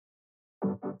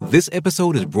This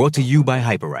episode is brought to you by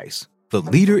Hyperice, the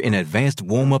leader in advanced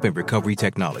warm-up and recovery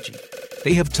technology.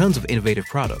 They have tons of innovative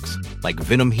products, like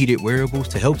Venom-heated wearables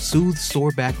to help soothe sore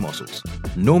back muscles,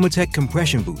 Normatec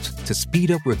compression boots to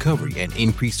speed up recovery and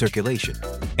increase circulation,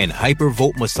 and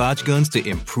Hypervolt massage guns to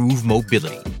improve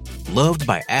mobility. Loved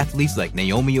by athletes like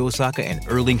Naomi Osaka and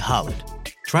Erling Haaland.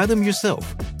 Try them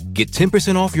yourself. Get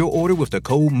 10% off your order with the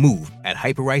code MOVE at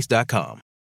hyperice.com.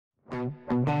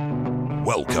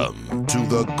 Welcome to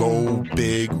the Go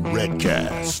Big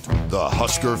Redcast, the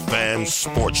Husker fan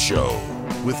sports show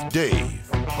with Dave,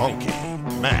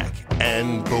 Honky, Mac,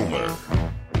 and Boomer.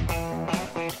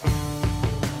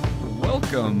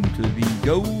 Welcome to the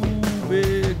Go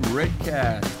Big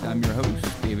Redcast. I'm your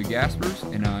host, David Gaspers,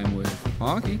 and I'm with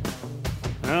Honky.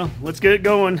 Well, let's get it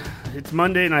going. It's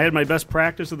Monday, and I had my best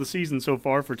practice of the season so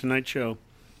far for tonight's show.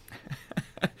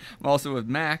 I'm also with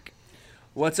Mac.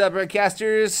 What's up,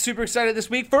 Redcasters? Super excited this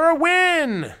week for a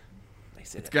win!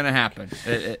 It's going to happen.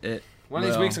 One of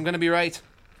these weeks I'm going to be right.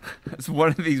 It's one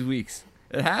of these weeks.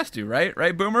 It has to, right?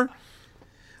 Right, Boomer?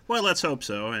 Well, let's hope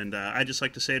so. And I'd just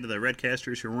like to say to the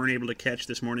Redcasters who weren't able to catch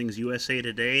this morning's USA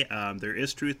Today, there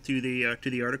is truth to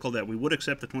the article that we would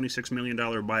accept the $26 million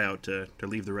buyout to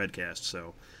leave the Redcast.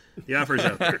 So the offer's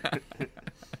out there.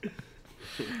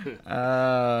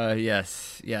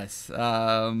 Yes.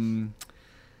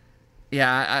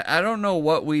 Yeah, I don't know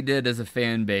what we did as a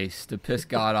fan base to piss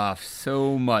God off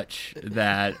so much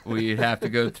that we'd have to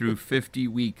go through 50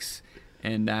 weeks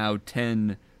and now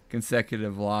 10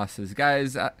 consecutive losses.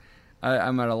 Guys,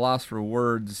 I'm at a loss for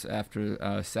words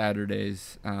after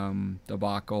Saturday's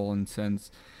debacle, and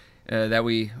since that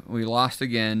we lost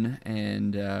again,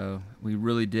 and we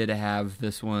really did have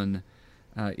this one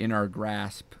in our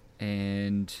grasp.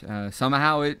 And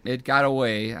somehow it got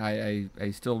away.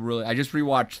 I still really... I just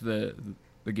rewatched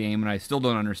the game, and I still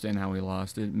don't understand how we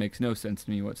lost. It makes no sense to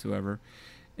me whatsoever.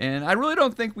 And I really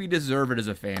don't think we deserve it as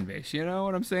a fan base. You know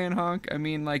what I'm saying, Honk? I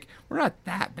mean, like, we're not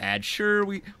that bad. Sure,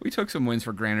 we took some wins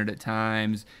for granted at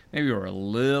times. Maybe we were a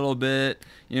little bit,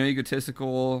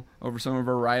 egotistical over some of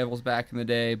our rivals back in the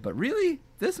day. But really,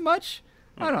 this much?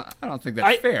 I don't think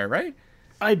that's fair, right?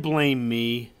 I blame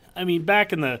me. I mean,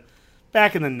 back in the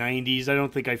 90s, I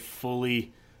don't think I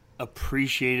fully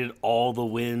appreciated all the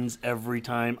wins every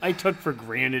time. I took for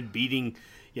granted beating,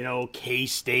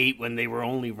 K-State when they were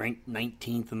only ranked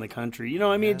 19th in the country. I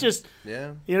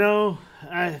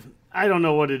don't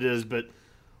know what it is, but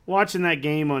watching that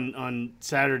game on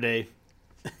Saturday,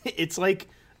 it's like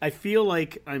I feel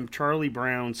like I'm Charlie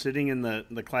Brown sitting in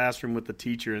the classroom with the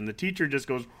teacher, and the teacher just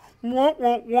goes, wah,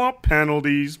 wah, wah,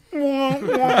 penalties, wah,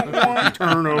 wah, wah,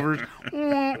 turnovers,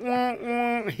 wah, wah,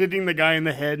 wah, hitting the guy in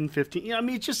the head in 15.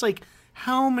 It's just like,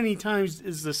 how many times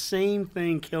is the same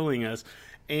thing killing us?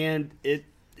 And it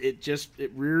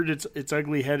reared its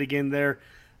ugly head again there.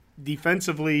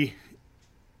 Defensively,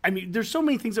 there's so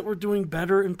many things that we're doing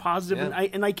better and positive,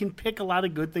 and I can pick a lot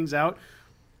of good things out.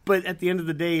 But at the end of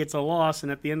the day, it's a loss,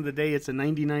 and at the end of the day, it's a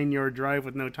 99-yard drive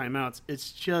with no timeouts.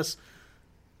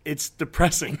 It's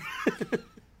depressing.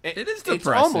 It is depressing. It's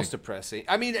almost depressing.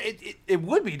 It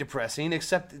would be depressing,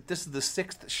 except this is the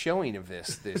sixth showing of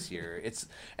this year. It's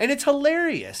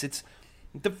hilarious. It's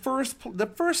the first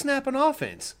snap on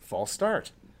offense, false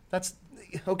start. That's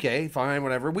okay, fine,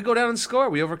 whatever. We go down and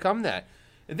score. We overcome that,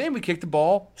 and then we kick the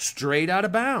ball straight out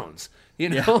of bounds.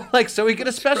 So we get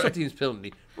a special teams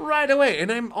penalty right away.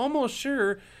 And I'm almost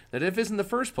sure that if it's in the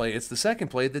first play, it's the second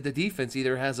play that the defense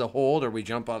either has a hold or we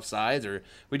jump off sides or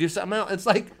we do something else. It's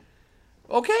like,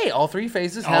 okay, all three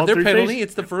phases have their penalty.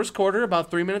 It's the first quarter, about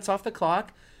 3 minutes off the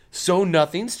clock, so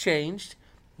nothing's changed.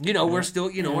 We're still,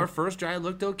 our first drive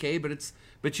looked okay,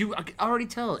 but you I already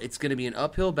tell it's going to be an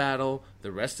uphill battle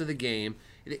the rest of the game.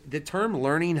 The term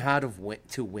learning how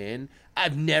to win,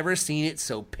 I've never seen it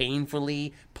so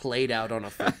painfully played out on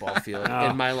a football field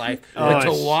in my life. But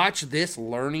to watch this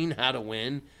learning how to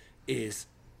win is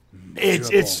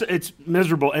miserable. It's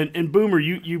miserable. And Boomer,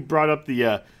 you brought up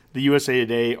the USA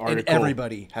Today article. And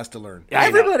everybody has to learn. Yeah,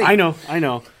 everybody. I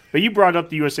know. But you brought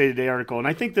up the USA Today article, and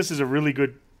I think this is a really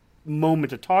good moment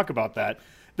to talk about that.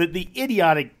 That the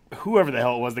idiotic, whoever the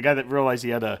hell it was, the guy that realized he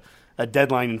had a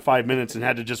deadline in 5 minutes and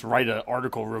had to just write an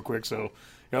article real quick. So,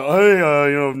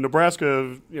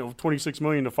 Nebraska, $26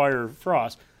 million to fire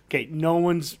Frost. Okay, no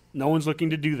one's looking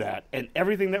to do that. And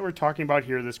everything that we're talking about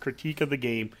here, this critique of the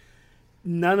game,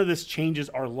 none of this changes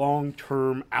our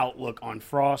long-term outlook on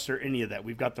Frost or any of that.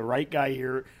 We've got the right guy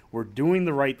here. We're doing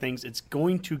the right things. It's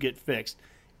going to get fixed.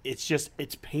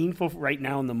 It's painful right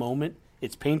now in the moment.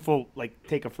 It's painful, like,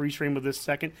 take a freeze frame of this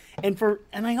second. And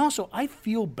I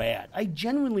feel bad. I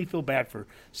genuinely feel bad for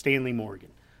Stanley Morgan.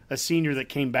 a senior that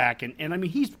came back, and I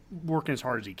mean, he's working as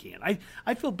hard as he can.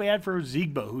 I feel bad for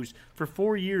Ziegbo, who's for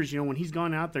 4 years, when he's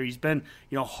gone out there, he's been,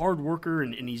 a hard worker,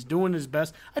 and he's doing his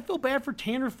best. I feel bad for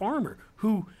Tanner Farmer,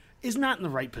 who is not in the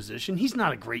right position. He's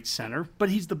not a great center, but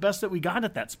he's the best that we got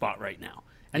at that spot right now.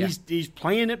 And he's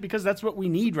playing it because that's what we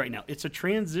need right now. It's a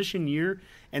transition year,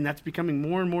 and that's becoming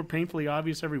more and more painfully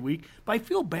obvious every week. But I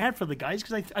feel bad for the guys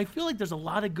because I feel like there's a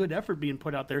lot of good effort being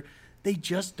put out there. They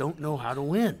just don't know how to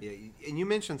win. Yeah, and you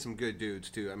mentioned some good dudes,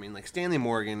 too. I mean, like Stanley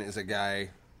Morgan is a guy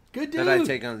good dude that I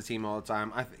take on the team all the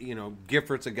time.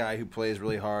 Giffort's a guy who plays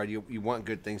really hard. You want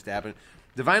good things to happen.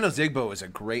 Divino Zigbo is a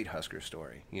great Husker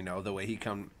story. The way he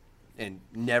come and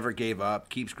never gave up,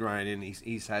 keeps grinding.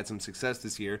 He's had some success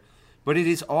this year. But it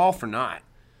is all for naught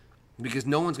because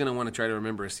no one's going to want to try to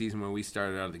remember a season where we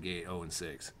started out of the gate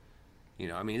 0-6.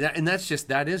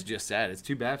 That is just sad. It's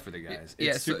too bad for the guys.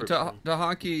 It's so to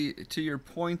Honky, to your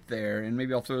point there, and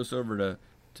maybe I'll throw this over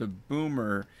to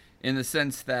Boomer in the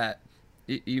sense that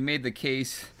you made the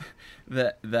case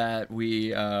that we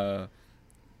that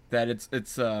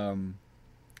it's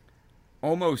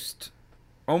almost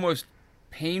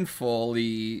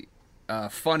painfully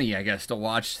funny, I guess, to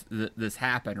watch this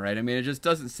happen, right? I mean, it just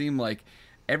doesn't seem like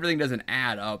everything doesn't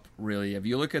add up, really. If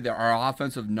you look at our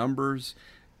offensive numbers,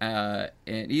 and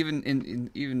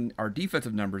even our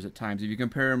defensive numbers at times, if you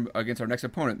compare them against our next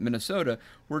opponent, Minnesota,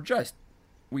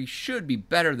 we should be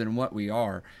better than what we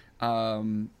are.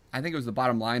 I think it was the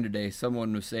bottom line today.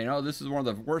 Someone was saying, "Oh, this is one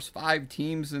of the worst 5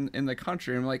 teams in the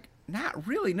country." And I'm like, not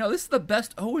really. No, this is the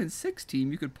best 0-6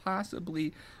 team you could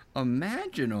possibly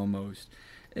imagine almost.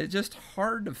 It's just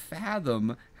hard to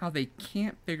fathom how they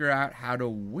can't figure out how to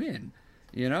win.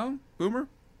 Boomer?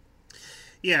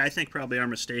 Yeah, I think probably our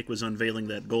mistake was unveiling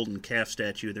that golden calf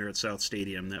statue there at South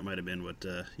Stadium. That might have been what,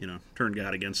 turned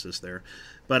God against us there.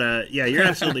 But, you're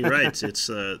absolutely right. It's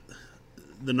the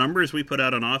numbers we put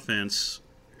out on offense,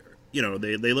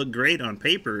 they look great on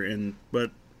paper,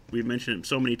 but we've mentioned it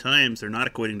so many times, they're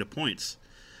not equating to points.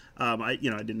 I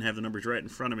didn't have the numbers right in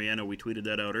front of me. I know we tweeted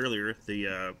that out earlier.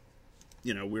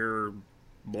 We're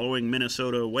blowing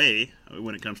Minnesota away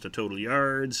when it comes to total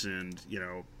yards and,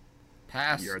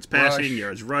 yards passing,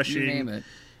 yards rushing, you name it.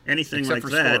 Anything Except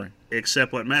like that, scoring.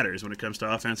 except what matters when it comes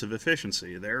to offensive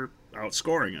efficiency. They're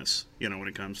outscoring us, when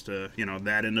it comes to,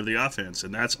 that end of the offense.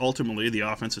 And that's ultimately the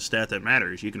offensive stat that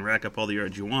matters. You can rack up all the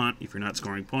yards you want. If you're not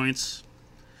scoring points,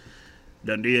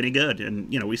 doesn't do you any good. And,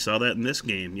 we saw that in this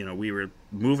game. We were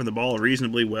moving the ball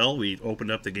reasonably well. We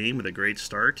opened up the game with a great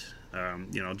start.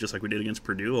 Just like we did against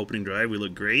Purdue, opening drive, we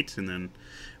looked great. And then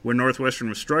when Northwestern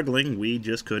was struggling, we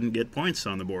just couldn't get points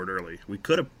on the board early. We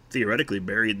could have theoretically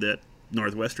buried that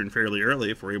Northwestern fairly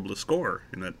early if we're able to score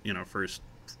in that,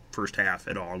 first half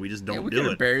at all. We just don't do it. We could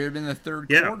have buried it in the third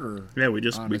quarter. Yeah, we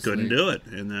couldn't do it.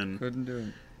 And then couldn't do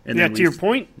it. And yeah, to your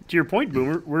point,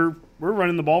 Boomer, we're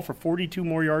running the ball for 42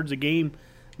 more yards a game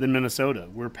than Minnesota.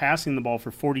 We're passing the ball for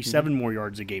 47 more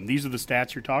yards a game. These are the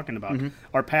stats you're talking about.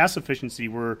 Our pass efficiency,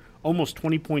 we're almost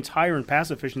 20 points higher in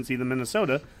pass efficiency than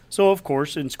Minnesota. So, of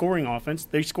course, in scoring offense,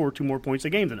 they score 2 more points a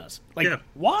game than us.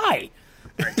 Why?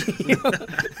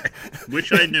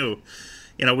 Which I knew.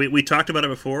 We talked about it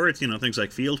before. It's, things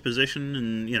like field position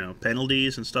and,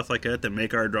 penalties and stuff like that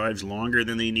make our drives longer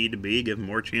than they need to be, give them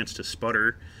more chance to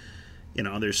sputter.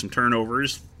 There's some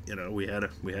turnovers. We had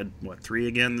 3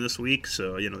 again this week.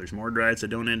 So, there's more drives that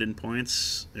don't end in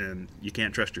points. And you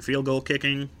can't trust your field goal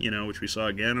kicking, which we saw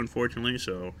again, unfortunately.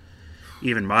 So,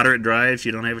 even moderate drives,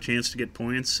 you don't have a chance to get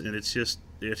points. And it's just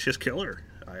killer.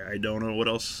 I don't know what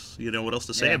else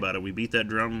to say about it. We beat that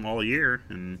drum all year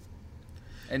and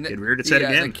it reared its head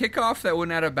again. The kickoff that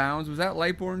went out of bounds, was that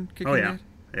Lightbourne kicking that?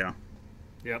 Yeah.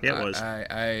 Yep. Yeah, it was.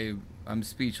 I'm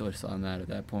speechless on that at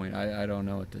that point. I don't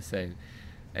know what to say.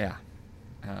 Yeah.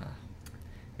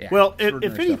 Well,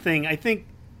 if anything, I think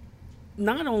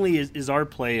not only is our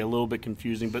play a little bit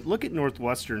confusing, but look at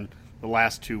Northwestern the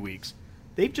last 2 weeks.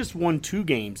 They've just won 2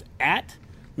 games at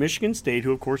Michigan State,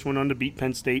 who, of course, went on to beat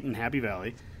Penn State in Happy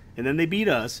Valley. And then they beat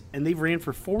us, and they've ran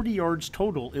for 40 yards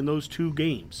total in those 2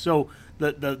 games. So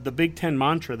the Big Ten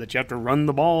mantra that you have to run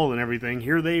the ball and everything,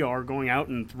 here they are going out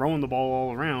and throwing the ball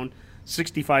all around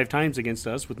 65 times against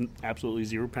us with absolutely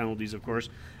 0 penalties, of course.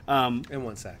 And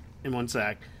 1 sack.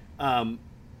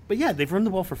 But, yeah, they've run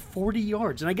the ball for 40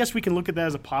 yards. And I guess we can look at that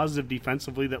as a positive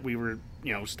defensively that we were,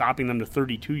 stopping them to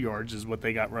 32 yards is what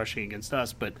they got rushing against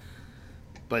us. But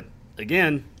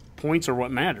again, points are what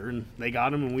matter, and they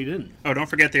got them and we didn't. Oh, don't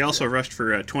forget they also rushed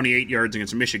for 28 yards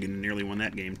against Michigan and nearly won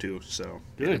that game too. So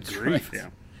good grief. Yeah.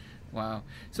 Wow.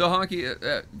 So,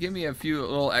 Honky, give me a few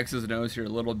little X's and O's here a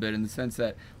little bit in the sense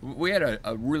that we had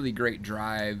a really great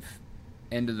drive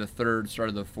end of the third, start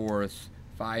of the fourth,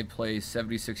 5 plays,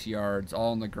 76 yards,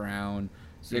 all on the ground.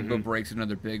 Zigbo breaks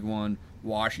another big one.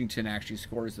 Washington actually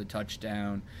scores the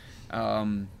touchdown.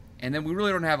 And then we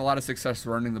really don't have a lot of success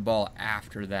running the ball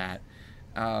after that.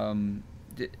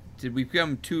 Did we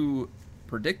become too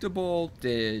predictable?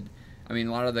 A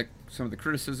lot of some of the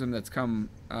criticism that's come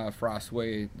Frost's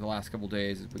way the last couple of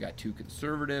days is we got too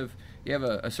conservative. You have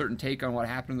a certain take on what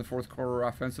happened in the fourth quarter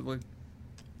offensively?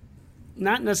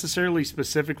 Not necessarily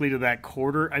specifically to that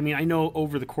quarter. I mean, I know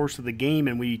over the course of the game,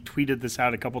 and we tweeted this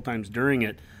out a couple times during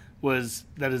it, was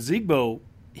that Ezigbo,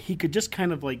 he could just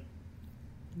kind of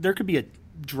there could be a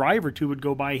drive or two would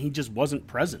go by and he just wasn't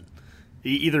present.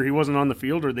 Either he wasn't on the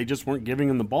field or they just weren't giving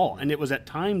him the ball. And it was at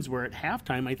times where at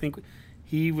halftime, I think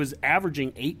he was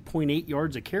averaging 8.8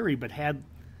 yards a carry, but had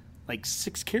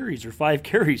 6 carries or 5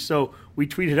 carries. So we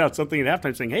tweeted out something at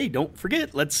halftime saying, hey, don't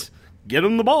forget, let's get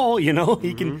him the ball.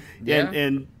 He can,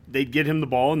 and they'd get him the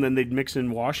ball, and then they'd mix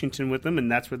in Washington with them,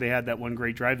 and that's where they had that one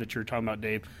great drive that you're talking about,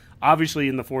 Dave. Obviously,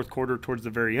 in the fourth quarter, towards the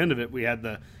very end of it, we had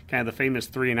the kind of the famous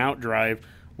 3-and-out drive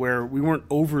where we weren't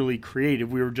overly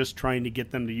creative. We were just trying to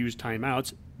get them to use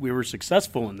timeouts. We were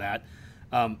successful in that.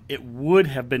 It would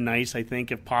have been nice, I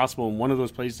think, if possible, in one of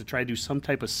those plays to try to do some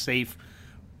type of safe.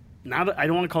 I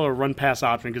don't want to call it a run-pass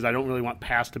option because I don't really want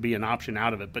pass to be an option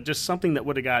out of it, but just something that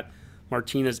would have got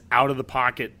Martinez out of the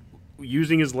pocket,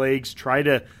 using his legs, try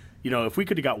to, if we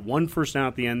could have got one first down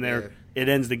at the end there, it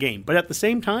ends the game. But at the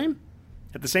same time,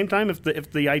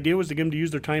 if the idea was to get them to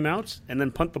use their timeouts and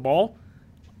then punt the ball,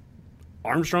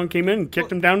 Armstrong came in and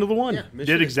kicked him down to the 1. Yeah,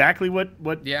 did exactly what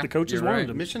the coaches wanted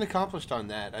him. Mission accomplished on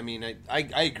that. I mean, I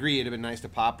agree it'd have been nice to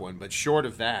pop one, but short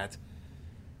of that,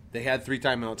 they had 3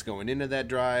 timeouts going into that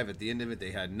drive. At the end of it,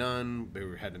 they had none. They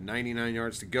had 99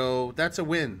 yards to go. That's a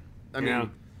win. I mean,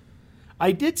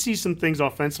 I did see some things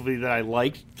offensively that I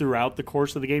liked throughout the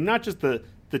course of the game. Not just the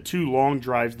 2 long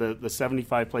drives, the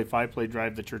 75-play, 5-play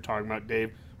drive that you're talking about,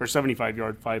 Dave, or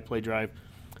 75-yard 5-play drive.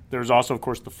 There was also, of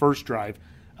course, the first drive.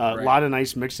 A lot of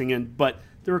nice mixing in. But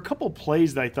there were a couple of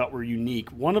plays that I thought were unique.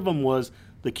 One of them was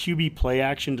the QB play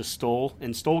action to Stoll,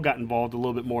 and Stoll got involved a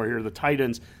little bit more here. The tight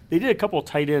ends, they did a couple of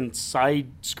tight end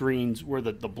side screens where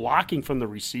the blocking from the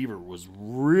receiver was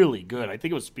really good. I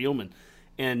think it was Spielman,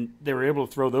 and they were able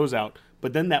to throw those out.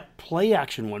 But then that play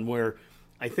action one where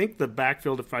I think the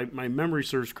backfield, if my memory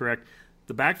serves correct,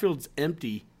 the backfield's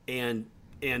empty, and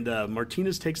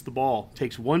Martinez takes the ball,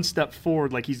 takes one step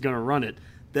forward like he's going to run it,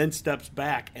 then steps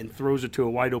back and throws it to a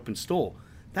wide-open Stoll.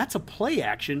 That's a play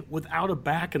action without a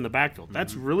back in the backfield.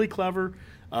 That's really clever.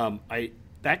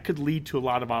 That could lead to a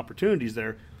lot of opportunities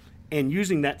there. And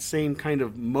using that same kind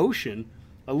of motion,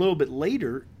 a little bit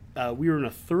later, we were in a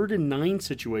 3rd and 9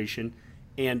 situation,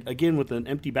 and again with an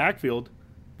empty backfield,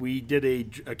 we did a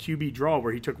QB draw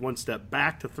where he took one step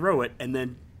back to throw it and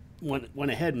then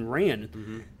went ahead and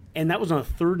ran. And that was on a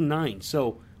 3rd and 9.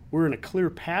 So we're in a clear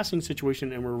passing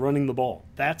situation and we're running the ball.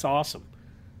 That's awesome.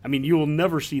 I mean, you will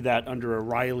never see that under a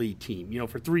Riley team.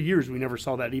 For 3 years, we never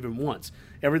saw that even once.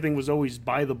 Everything was always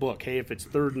by the book. Hey, if it's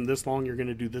 3rd and this long, you're going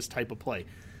to do this type of play.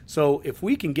 So if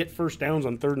we can get first downs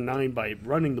on 3rd and 9 by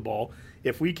running the ball,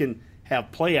 if we can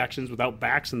have play actions without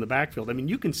backs in the backfield, I mean,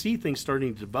 you can see things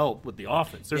starting to develop with the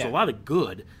offense. There's a lot of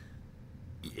good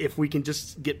if we can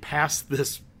just get past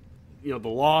this, the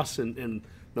loss and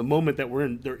the moment that we're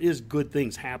in. There is good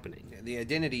things happening. Yeah, the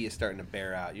identity is starting to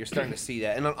bear out. You're starting to see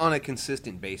that, and on a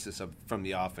consistent basis from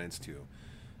the offense too.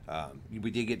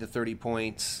 We did get to 30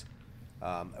 points.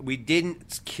 We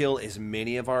didn't kill as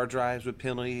many of our drives with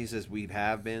penalties as we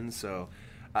have been. So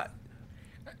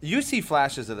you see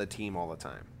flashes of the team all the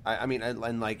time. And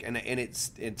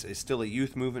it's still a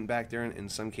youth movement back there in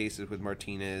some cases with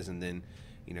Martinez, and then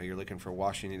you're looking for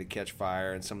Washington to catch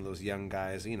fire, and some of those young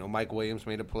guys. Mike Williams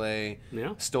made a play.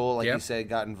 Yeah. Stoll, like you said,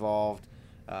 got involved.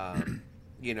 As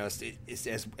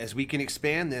we can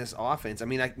expand this offense,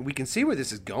 we can see where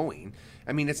this is going.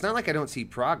 It's not like I don't see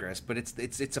progress, but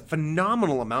it's a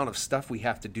phenomenal amount of stuff we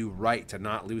have to do right to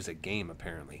not lose a game.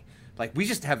 Apparently, we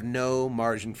just have no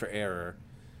margin for error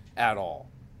at all,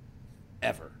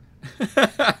 ever.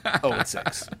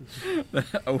 0-6.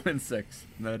 0-6.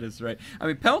 That is right.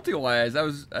 Penalty wise, I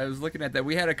was looking at that.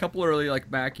 We had a couple early,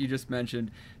 like Mac, you just mentioned.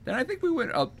 Then I think we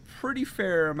went a pretty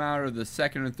fair amount of the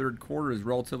second and third quarters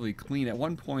relatively clean. At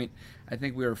one point, I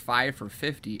think we were 5 for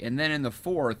 50, and then in the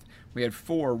fourth, we had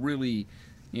 4 really,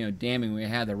 damning. We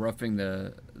had the roughing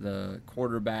the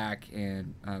quarterback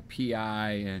and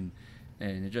PI, and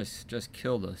it just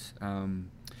killed us.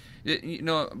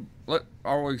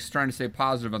 Always trying to stay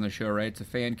positive on the show, right? It's a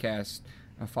fan podcast.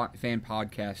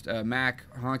 Mac,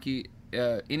 Honky,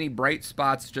 any bright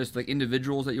spots, just like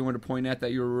individuals that you want to point at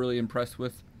that you were really impressed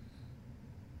with?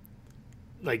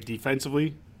 Like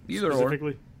defensively, Either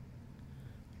specifically.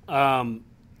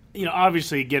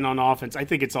 Obviously, again on offense, I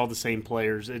think it's all the same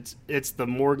players. It's the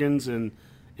Morgans and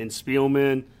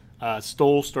Spielman.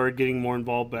 Stoll started getting more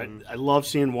involved, but I love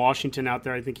seeing Washington out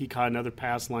there. I think he caught another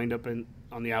pass lined up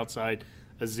on the outside.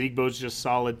 Ezigbo's just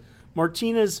solid.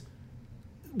 Martinez.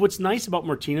 What's nice about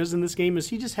Martinez in this game is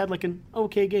he just had like an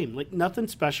okay game, like nothing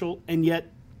special, and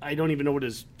yet I don't even know what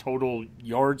his total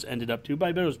yards ended up to, but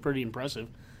I bet it was pretty impressive.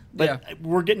 But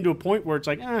we're getting to a point where it's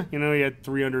like, he had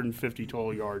 350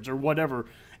 total yards or whatever,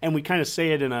 and we kind of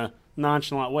say it in a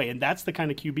nonchalant way, and that's the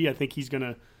kind of QB I think he's going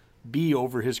to be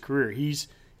over his career.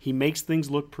 He makes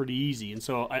things look pretty easy, and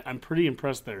so I'm pretty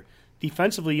impressed there.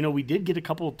 Defensively, we did get a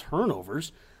couple of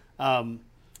turnovers. The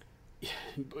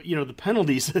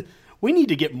penalties. We need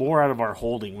to get more out of our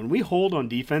holding. When we hold on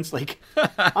defense, like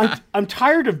I'm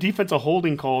tired of defensive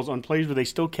holding calls on plays where they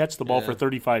still catch the ball for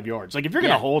 35 yards. Like if you're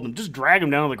going to hold them, just drag them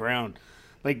down on the ground.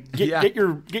 Like get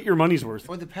your money's worth.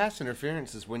 Or the pass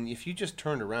interference is if you just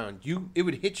turned around, it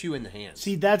would hit you in the hands.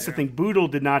 See, that's the thing. Boodle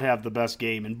did not have the best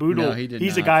game, and Boodle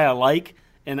he's a guy I like,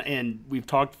 and we've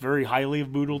talked very highly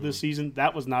of Boodle this season.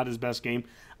 That was not his best game.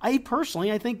 I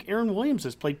think Aaron Williams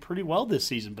has played pretty well this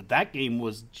season, but that game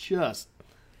was just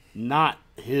not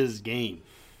his game.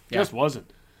 Just wasn't.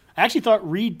 I actually thought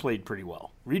Reed played pretty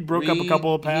well. Reed broke up a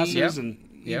couple of passes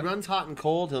he runs hot and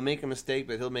cold. He'll make a mistake,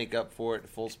 but he'll make up for it at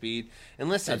full speed. And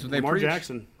listen, that's what Lamar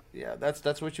Jackson. Yeah,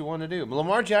 that's what you want to do.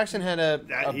 Lamar Jackson had a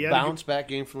bounce back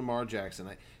game for Lamar Jackson.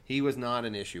 He was not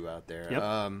an issue out there.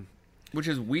 Yep. Which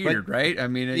is weird, right? I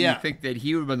mean, you think that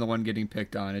he would have been the one getting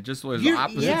picked on. It just was the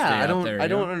opposite. I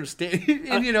don't understand.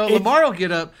 And Lamar will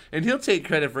get up and he'll take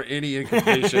credit for any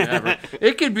incompletion ever.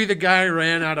 It could be the guy who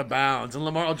ran out of bounds, and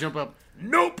Lamar will jump up.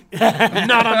 Nope,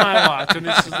 not on my watch. And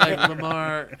it's just like,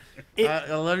 Lamar,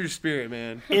 I love your spirit,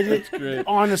 man. It's great.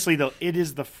 Honestly, though, it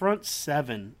is the front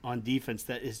seven on defense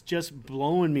that is just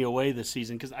blowing me away this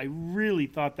season, because I really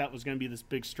thought that was going to be this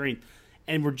big strength.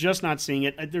 And we're just not seeing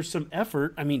it. There's some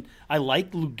effort. I mean, I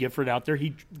like Luke Gifford out there.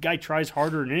 Guy tries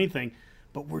harder than anything.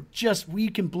 But we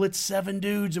can blitz 7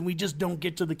 dudes, and we just don't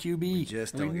get to the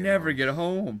QB. We never get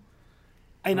home.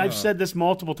 And I've said this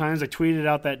multiple times. I tweeted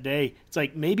out that day. It's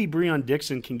like maybe Breon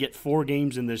Dixon can get 4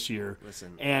 games in this year.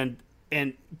 Listen.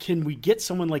 And can we get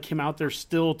someone like him out there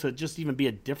still to just even be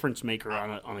a difference maker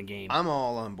on a game? I'm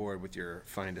all on board with your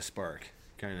find a spark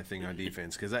kind of thing on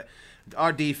defense, because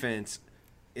our defense –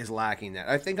 is lacking that.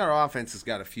 I think our offense has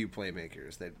got a few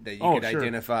playmakers that you could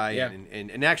identify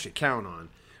and actually count on,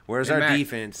 whereas our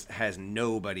defense has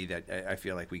nobody that I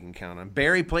feel like we can count on.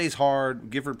 Barry plays hard,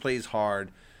 Gifford plays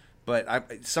hard,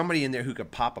 but somebody in there who could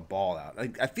pop a ball out.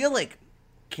 I feel like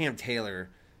Cam Taylor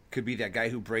could be that guy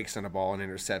who breaks on a ball and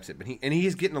intercepts it, but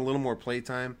he's getting a little more play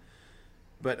time.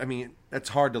 But I mean, that's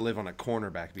hard to live on a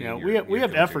cornerback. We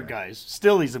have effort guys.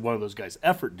 Still, he's one of those guys,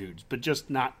 effort dudes, but just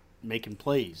not making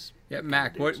plays. Yeah,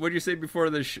 Mac, what did you say before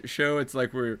the show? It's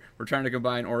like we're trying to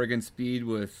combine Oregon speed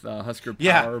with Husker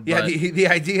power. Yeah. The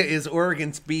idea is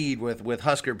Oregon speed with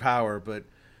Husker power, but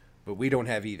we don't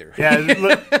have either. Yeah,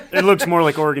 it looks more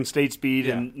like Oregon State speed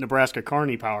and Nebraska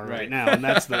Kearney power right now, and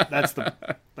that's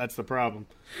the problem.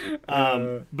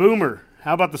 Boomer,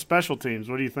 how about the special teams?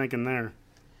 What are you thinking there?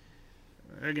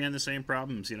 Again, the same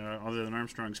problems. Other than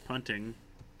Armstrong's punting.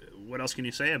 What else can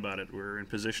you say about it? We're in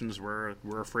positions where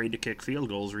we're afraid to kick field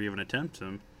goals or even attempt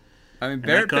them. I mean,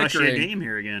 Barrett cost you Pickering, a game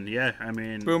here again. Yeah, I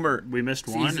mean, Boomer, we missed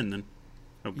one, and then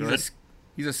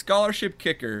he's a scholarship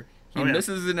kicker. He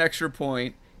misses an extra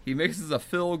point. He misses a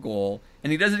field goal,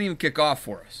 and he doesn't even kick off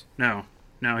for us. No,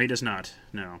 he does not.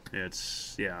 No,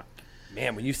 it's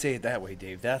Man, when you say it that way,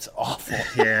 Dave, that's awful.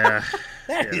 Yeah,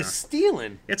 that is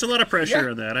stealing. It's a lot of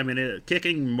pressure on that. I mean,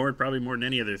 kicking probably more than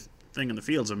any other thing in the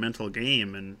field is a mental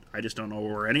game, and I just don't know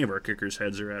where any of our kickers'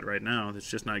 heads are at right now. It's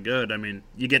just not good. I mean,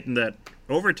 you get in that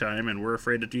overtime, and we're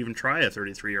afraid to even try a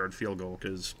 33-yard field goal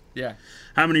because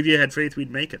how many of you had faith we'd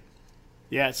make it?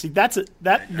 Yeah, see, that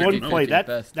one play,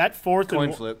 that fourth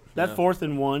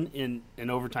and one in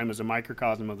overtime is a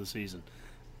microcosm of the season.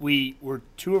 We were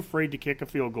too afraid to kick a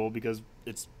field goal because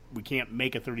we can't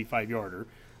make a 35-yarder.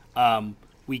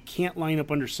 We can't line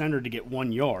up under center to get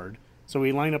 1 yard. So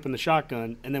we line up in the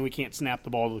shotgun, and then we can't snap the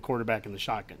ball to the quarterback in the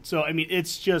shotgun. So I mean,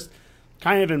 it's just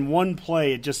kind of in one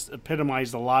play. It just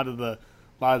epitomized a lot of the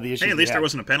issues. Hey, at least there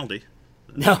wasn't a penalty.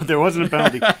 No, there wasn't a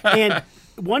penalty. And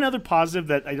one other positive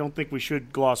that I don't think we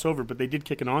should gloss over, but they did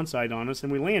kick an onside on us,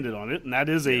 and we landed on it, and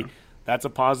that's a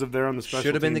positive there on the special teams.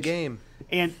 Should have been the game.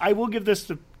 And I will give this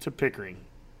to Pickering.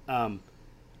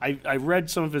 I read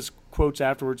some of his quotes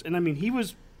afterwards, and I mean he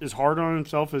was as hard on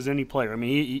himself as any player. I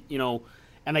mean,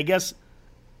 and I guess,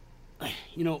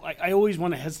 I always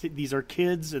want to hesitate. These are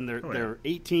kids, and they're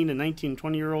 18 and 19,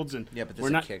 20-year-olds, and yeah, but this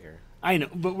is a kicker. I know,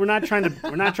 but we're not trying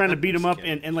to beat him up.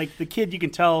 And like the kid, you can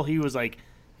tell he's like,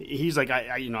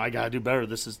 I got to do better.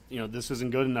 This isn't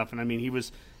good enough. And I mean, he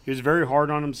was very hard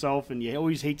on himself, and you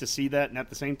always hate to see that. And at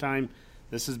the same time,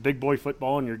 this is big boy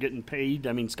football, and you're getting paid.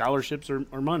 I mean, scholarships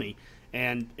are money,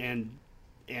 and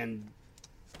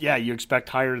yeah, you expect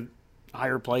higher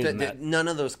play than that. None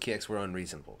of those kicks were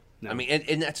unreasonable. No. I mean,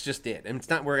 and that's just it. And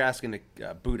it's not we're asking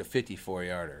to boot a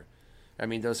 54-yarder. I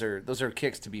mean, those are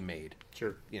kicks to be made.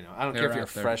 Sure. I don't care if you're a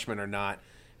freshman or not.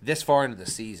 This far into the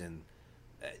season,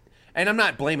 and I'm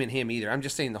not blaming him either. I'm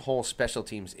just saying the whole special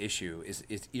teams issue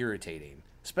is irritating,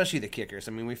 especially the kickers.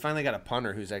 I mean, we finally got a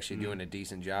punter who's actually doing a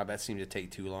decent job. That seemed to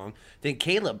take too long. Then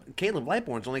Caleb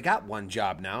Lightbourne's only got one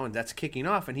job now, and that's kicking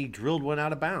off, and he drilled one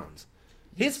out of bounds.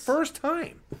 His first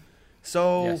time.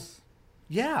 So,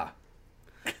 yeah.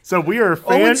 So we are a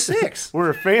fan. 0-6.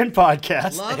 We're a fan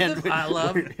podcast. I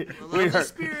love the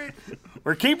spirit.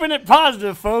 We're keeping it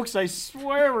positive, folks. I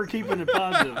swear we're keeping it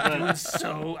positive.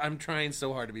 I'm trying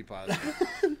so hard to be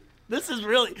positive. This is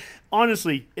really,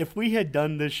 honestly, if we had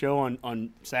done this show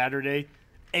on Saturday,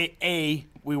 we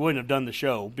wouldn't have done the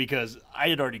show because I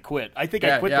had already quit. I think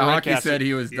I quit the Hockey said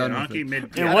he was done with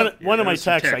it. And one of my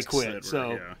texts I quit.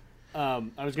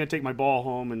 I was going to take my ball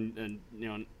home and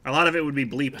a lot of it would be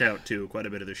bleeped out too. Quite a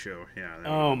bit of the show. Yeah.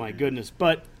 Oh my goodness,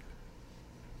 but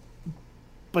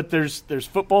there's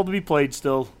football to be played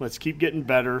still. Let's keep getting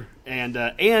better, and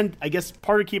I guess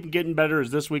part of keeping getting better is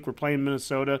this week we're playing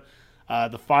Minnesota,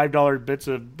 the $5 Bits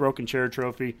of Broken Chair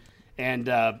Trophy, and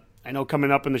I know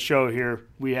coming up in the show here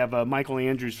we have Michael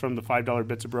Andrews from the $5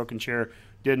 Bits of Broken Chair.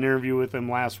 Did an interview with him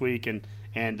last week, and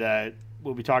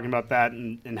we'll be talking about that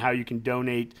and how you can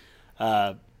donate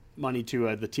money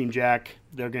to the Team Jack.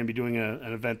 They're going to be doing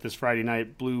an event this Friday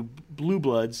night, Blue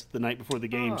Bloods, the night before the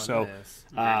game. Nice.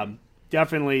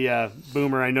 Definitely,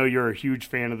 Boomer, I know you're a huge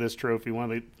fan of this trophy, one of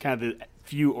the kind of the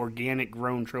few organic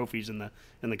grown trophies in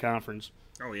the conference.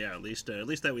 Oh yeah, at least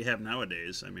that we have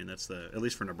nowadays. I mean, that's at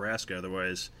least for Nebraska.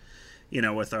 Otherwise,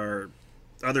 with our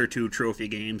other two trophy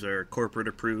games are corporate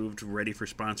approved, ready for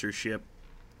sponsorship.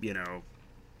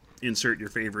 Insert your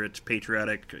favorite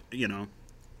patriotic,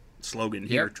 slogan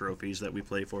here trophies that we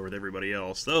play for with everybody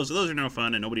else. Those are no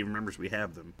fun, and nobody remembers we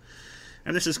have them.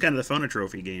 And this is kind of the fun of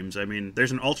trophy games. I mean,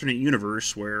 there's an alternate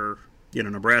universe where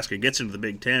Nebraska gets into the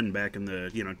Big Ten back in the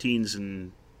teens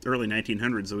and early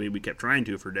 1900s, the way we kept trying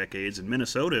to for decades, and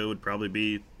Minnesota would probably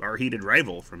be our heated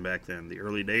rival from back then, the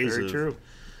early days. Very true.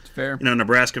 It's fair.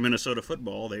 Nebraska-Minnesota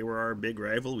football, they were our big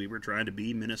rival. We were trying to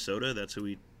be Minnesota. That's who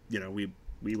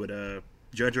we would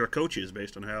judge our coaches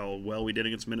based on how well we did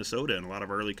against Minnesota, and a lot of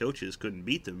our early coaches couldn't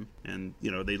beat them, and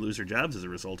they lose their jobs as a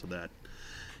result of that.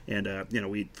 And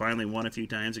we finally won a few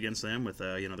times against them with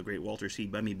the great Walter C.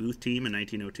 Bummy Booth team in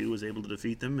 1902 was able to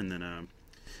defeat them, and then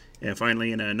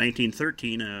finally in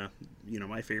 1913,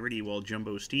 my favorite Ewald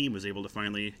Jumbo's team was able to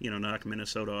finally knock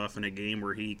Minnesota off in a game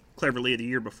where he cleverly the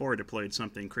year before deployed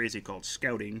something crazy called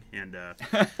scouting and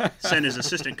sent his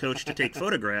assistant coach to take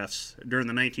photographs during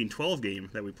the 1912 game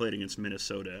that we played against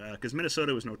Minnesota, because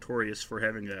Minnesota was notorious for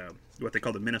having what they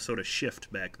called the Minnesota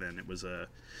shift back then. It was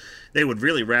they would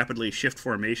really rapidly shift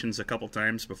formations a couple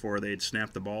times before they'd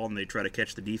snap the ball, and they'd try to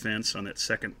catch the defense on that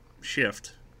second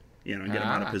shift, and get him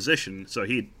out of position. So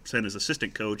he sent his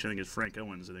assistant coach, I think it was Frank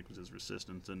Owens, I think was his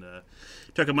assistant, and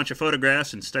took a bunch of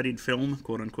photographs and studied film,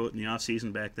 quote unquote, in the off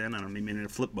season back then. I don't know, maybe made a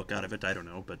flip book out of it, I don't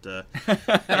know, but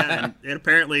and it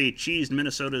apparently cheesed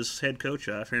Minnesota's head coach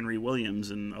off, Henry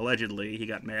Williams, and allegedly he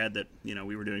got mad that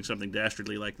we were doing something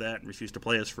dastardly like that and refused to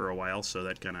play us for a while. So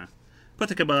that kind of put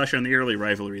the kibosh on the early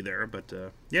rivalry there. But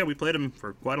we played them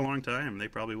for quite a long time. They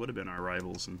probably would have been our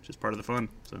rivals, and just part of the fun.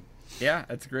 So. Yeah,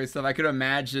 that's great stuff. I could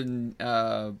imagine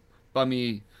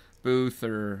Bummy Booth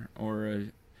or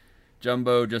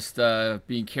Jumbo just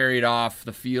being carried off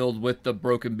the field with the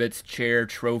Broken Bits chair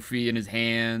trophy in his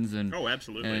hands, and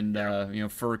absolutely,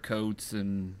 and fur coats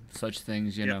and such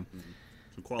things. Some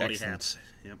quality hats.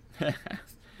 Yep.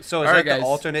 So is that the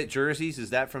alternate jerseys? Is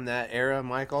that from that era,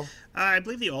 Michael? I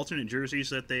believe the alternate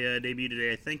jerseys that they debuted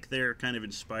today, I think they're kind of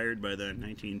inspired by the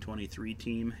 1923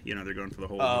 team. They're going for the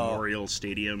whole Memorial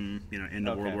Stadium, end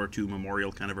of World War II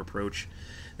memorial kind of approach.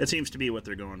 That seems to be what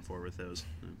they're going for with those.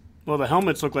 Well, the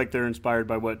helmets look like they're inspired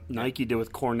by what Nike did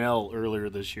with Cornell earlier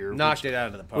this year. Knocked it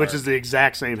out of the park. Which is the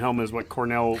exact same helmet as what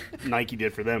Cornell Nike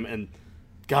did for them. And,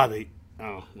 God,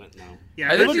 no.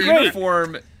 Yeah, they look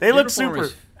great. They look super.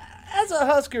 As a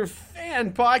Husker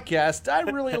fan podcast, I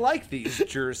really like these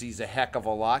jerseys a heck of a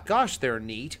lot. Gosh, they're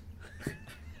neat.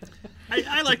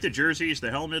 I like the jerseys.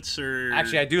 The helmets are...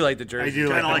 Actually, I do like the jerseys. I do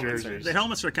like the jerseys. jerseys. The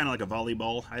helmets are kind of like a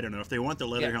volleyball. I don't know. If they want the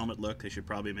leather helmet look, they should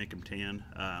probably make them tan.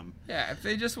 Yeah, if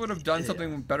they just would have done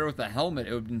something better with the helmet,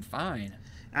 it would have been fine.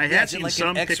 I had seen like some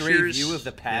an X-ray pictures. view of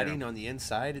the padding on the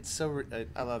inside. It's so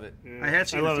I love it. I had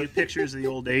seen a few pictures of the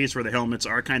old days where the helmets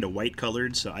are kind of white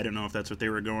colored, so I don't know if that's what they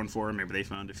were going for. Maybe they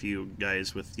found a few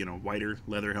guys with whiter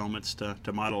leather helmets to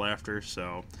model after.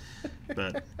 So,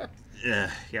 but yeah,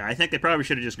 I think they probably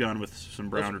should have just gone with some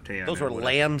brown or tan. Those were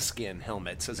lambskin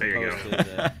helmets as opposed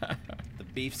to the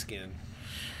beef skin.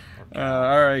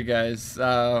 All right, guys.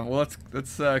 Well,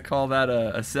 let's call that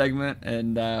a segment,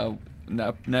 and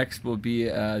up next will be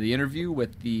the interview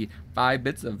with the 5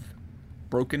 bits of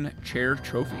broken chair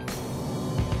trophy.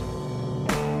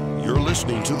 You're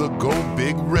listening to the Go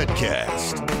Big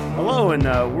Redcast. Hello, and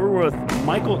we're with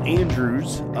Michael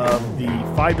Andrews of the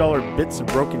 $5 Bits of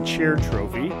Broken Chair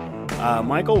Trophy.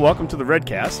 Michael, welcome to the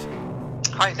Redcast.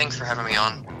 Hi, thanks for having me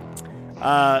on.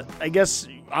 I guess,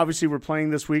 obviously, we're playing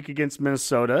this week against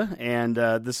Minnesota, and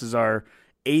this is our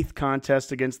 8th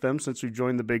contest against them since we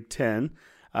joined the Big Ten.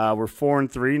 We're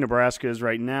 4-3. Nebraska is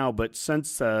right now, but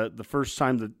since the first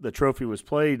time the trophy was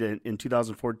played in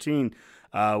 2014,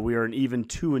 we are an even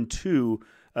 2-2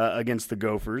 against the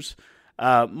Gophers.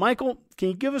 Michael, can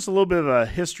you give us a little bit of a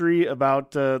history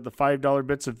about the $5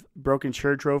 Bits of Broken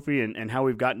Chair Trophy and how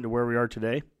we've gotten to where we are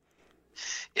today?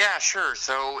 Yeah, sure.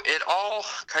 So it all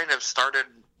kind of started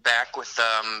back with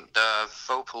the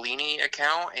Faux Pellini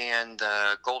account and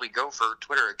the Goldie Gopher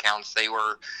Twitter accounts. They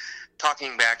were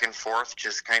talking back and forth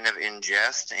just kind of in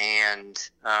jest, and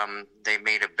they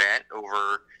made a bet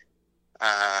over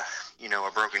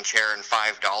a broken chair and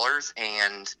 $5,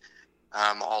 and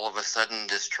all of a sudden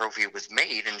this trophy was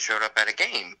made and showed up at a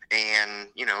game. And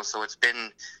so it's been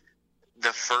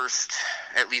the first,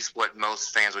 at least what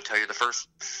most fans would tell you, the first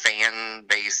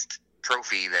fan-based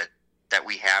trophy that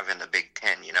we have in the Big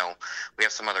Ten. We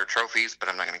have some other trophies, but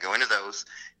I'm not going to go into those.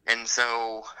 And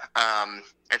so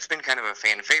it's been kind of a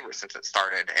fan favorite since it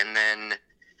started. And then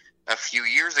a few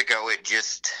years ago, it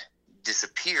just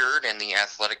disappeared, and the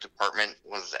athletic department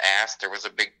was asked. There was a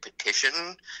big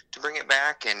petition to bring it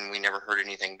back, and we never heard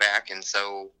anything back. And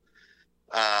so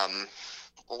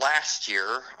last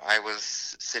year, I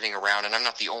was sitting around, and I'm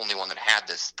not the only one that had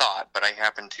this thought, but I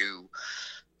happened to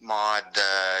mod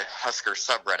the Husker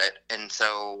subreddit, and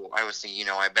so I was thinking,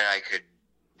 I bet I could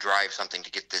drive something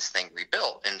to get this thing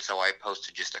rebuilt. And so I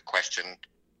posted just a question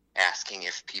asking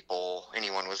if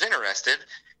anyone was interested,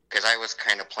 because I was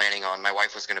kind of planning on, my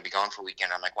wife was going to be gone for a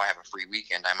weekend. I'm like, well, I have a free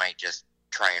weekend. I might just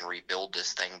try and rebuild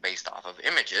this thing based off of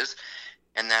images.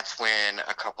 And that's when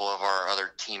a couple of our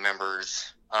other team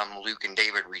members, Luke and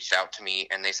David, reached out to me,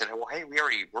 and they said, well, hey,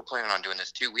 we're planning on doing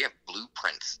this too. We have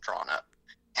blueprints drawn up.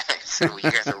 And I said, well,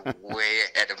 you guys are way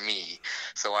ahead of me,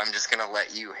 so I'm just going to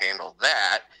let you handle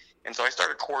that. And so I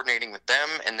started coordinating with them,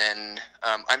 and then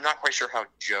I'm not quite sure how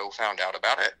Joe found out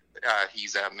about it.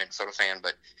 He's a Minnesota fan,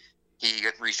 but he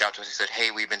reached out to us. He said, hey,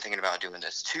 we've been thinking about doing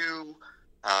this too.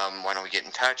 Why don't we get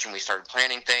in touch? And we started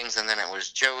planning things, and then it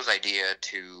was Joe's idea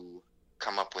to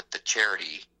come up with the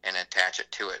charity and attach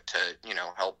it to it to,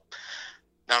 help,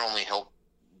 not only help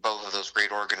both of those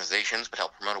great organizations, but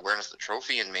help promote awareness of the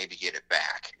trophy and maybe get it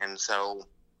back. And so,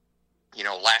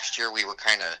 last year we were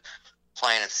kind of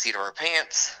flying at the seat of our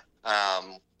pants.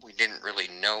 We didn't really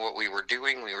know what we were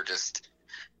doing. We were just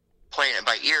playing it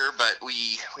by ear, but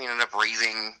we ended up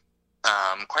raising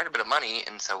quite a bit of money,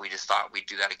 and so we just thought we'd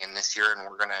do that again this year, and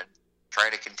we're going to try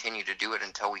to continue to do it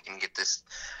until we can get this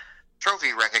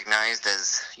trophy recognized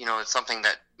as, it's something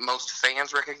that most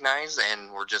fans recognize,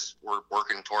 and we're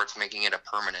working towards making it a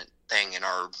permanent thing in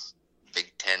our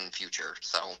Big Ten future.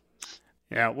 So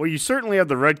yeah, well, you certainly have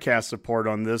the Redcast support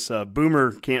on this.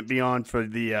 Boomer can't be on for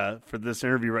this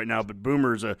interview right now, but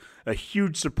Boomer's a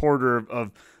huge supporter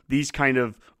of these kind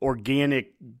of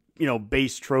organic,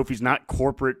 based trophies, not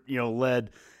corporate, led,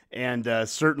 and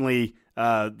certainly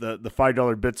the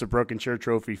 $5 Bits of Broken Chair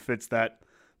Trophy fits that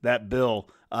bill.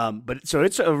 But so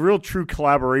it's a real true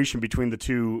collaboration between the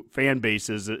two fan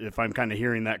bases, if I'm kind of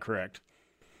hearing that correct.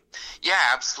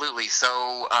 Yeah, absolutely.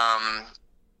 So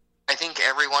I think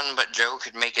everyone but Joe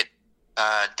could make it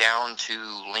down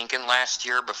to Lincoln last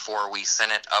year before we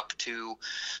sent it up to.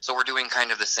 So we're doing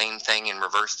kind of the same thing in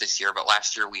reverse this year. But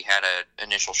last year we had an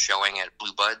initial showing at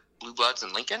Blue Bloods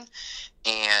in Lincoln,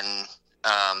 and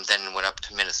then went up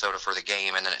to Minnesota for the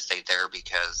game, and then it stayed there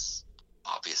because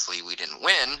obviously we didn't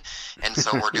win. And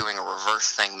so we're doing a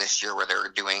reverse thing this year where they're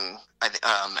doing at,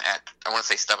 I want to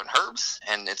say Stub and Herbs,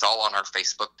 and it's all on our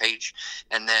Facebook page.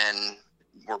 And then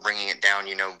we're bringing it down,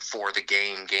 for the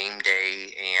game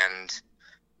day, and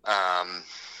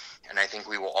And I think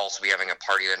we will also be having a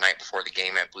party the night before the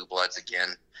game at Blue Bloods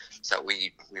again. So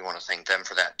we want to thank them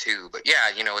for that too. But yeah,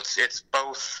 it's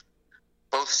both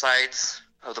sides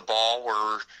of the ball.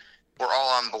 We're all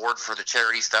on board for the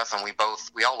charity stuff, and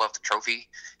we all love the trophy.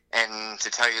 And to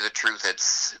tell you the truth,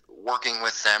 it's working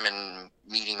with them and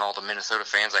meeting all the Minnesota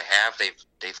fans I have.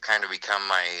 They've kind of become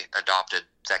my adopted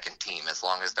second team. As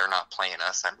long as they're not playing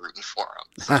us, I'm rooting for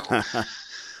them. So.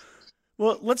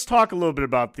 Well, let's talk a little bit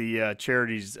about the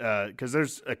charities because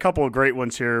there's a couple of great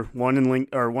ones here. One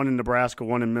in Nebraska,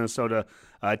 one in Minnesota.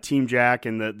 Team Jack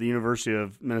and the University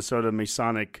of Minnesota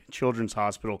Masonic Children's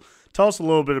Hospital. Tell us a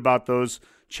little bit about those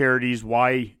charities,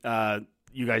 why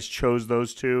you guys chose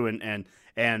those two,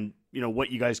 and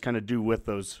what you guys kind of do with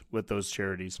those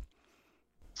charities.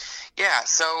 Yeah.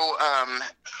 So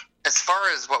as far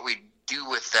as what we do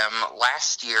with them,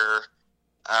 last year.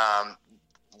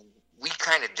 We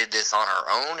kind of did this on our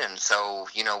own, and so,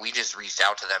 we just reached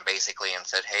out to them basically and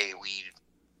said, hey, we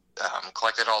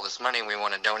collected all this money, and we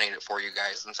want to donate it for you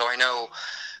guys. And so I know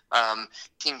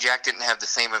Team Jack didn't have the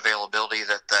same availability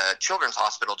that the Children's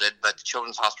Hospital did, but the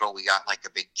Children's Hospital, we got like a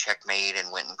big check made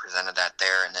and went and presented that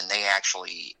there, and then they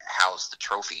actually housed the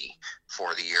trophy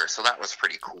for the year, so that was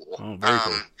pretty cool. Oh, very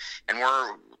cool. And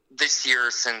this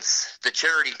year, since the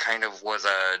charity kind of was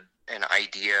an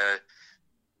idea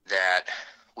that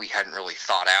we hadn't really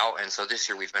thought out, and so this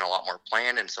year we've been a lot more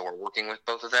planned, and so we're working with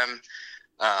both of them,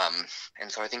 and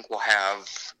so I think we'll have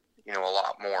a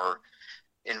lot more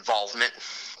involvement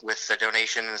with the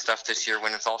donation and stuff this year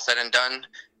when it's all said and done.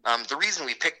 The reason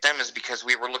we picked them is because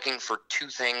we were looking for two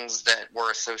things that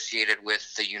were associated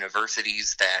with the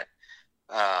universities that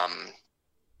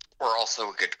were also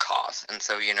a good cause, and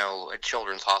so a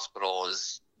children's hospital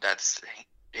that's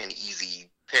an easy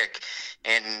pick.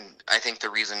 And I think the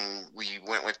reason we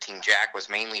went with Team Jack was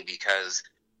mainly because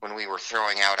when we were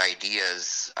throwing out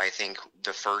ideas, I think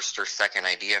the first or second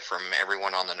idea from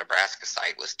everyone on the Nebraska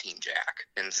side was Team Jack.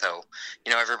 And so,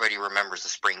 everybody remembers the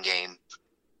spring game.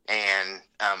 And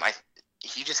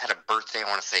he just had a birthday, I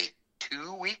want to say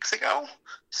 2 weeks ago.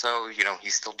 So,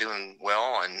 he's still doing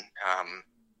well. And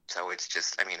so it's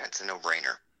just, it's a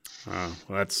no-brainer. Oh,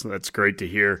 well, that's great to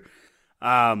hear.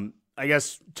 I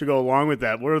guess to go along with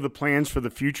that, what are the plans for the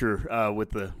future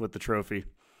with the trophy?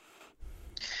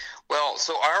 Well,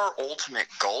 so our ultimate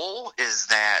goal is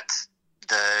that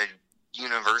the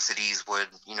universities would,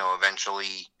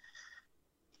 eventually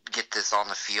get this on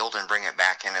the field and bring it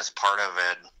back in as part of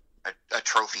a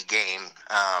trophy game.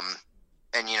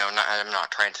 And, I'm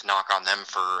not trying to knock on them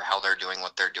for how they're doing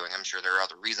what they're doing. I'm sure there are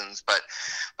other reasons, but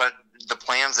the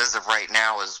plans as of right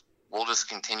now is we'll just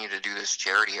continue to do this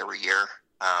charity every year.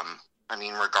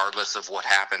 Regardless of what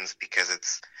happens, because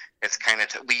it's kind of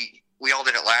we all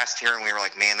did it last year, and we were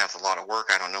like, man, that's a lot of work.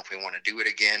 I don't know if we want to do it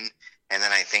again. And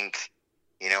then I think,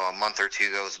 a month or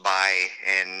two goes by,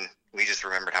 and we just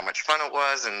remembered how much fun it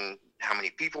was and how many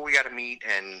people we got to meet.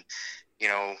 And,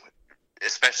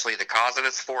 especially the cause that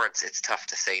it's for, it's tough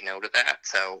to say no to that.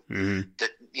 So,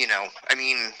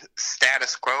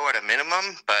 status quo at a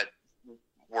minimum, but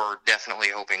we're definitely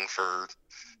hoping for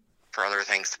other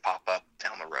things to pop up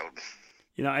down the road.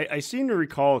 I seem to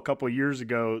recall a couple of years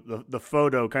ago the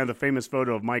photo, kind of the famous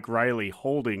photo of Mike Riley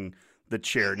holding the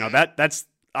chair. Now that's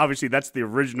obviously that's the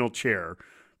original chair,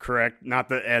 correct?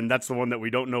 And that's the one that we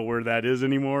don't know where that is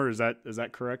anymore. Is that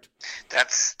correct?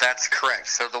 That's correct.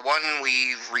 So the one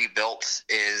we've rebuilt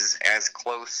is as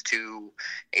close to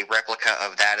a replica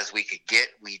of that as we could get.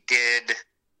 We did.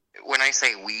 When I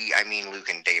say we, I mean Luke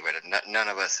and David. None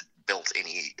of us built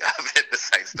any of it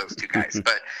besides those two guys.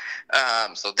 But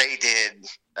so they did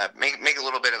make a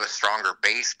little bit of a stronger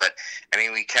base. But,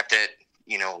 we kept it,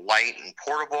 light and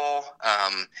portable.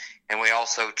 And we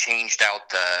also changed out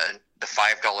the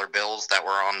 $5 bills that were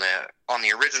on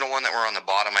the original one that were on the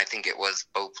bottom. I think it was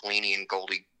Bo Pelini and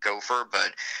Goldie Gopher.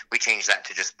 But we changed that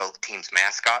to just both teams'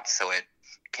 mascots so it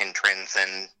can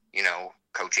transcend,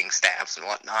 coaching staffs and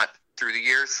whatnot through the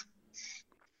years.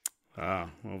 Well,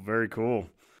 very cool.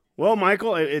 Well,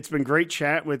 Michael, it's been great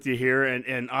chat with you here,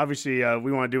 and obviously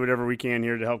we want to do whatever we can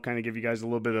here to help kind of give you guys a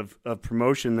little bit of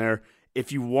promotion there.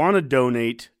 If you want to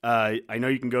donate, I know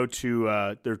you can go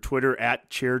to their Twitter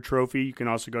 @ChairTrophy. You can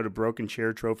also go to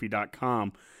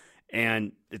BrokenChairTrophy.com.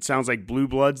 And it sounds like Blue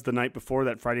Bloods the night before,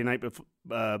 that Friday night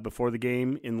before the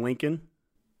game in Lincoln.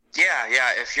 Yeah.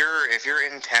 If you're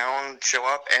in town, show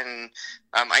up. And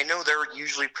I know they're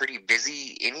usually pretty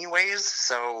busy anyways.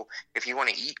 So if you want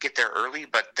to eat, get there early.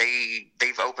 But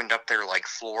they've opened up their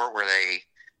floor where they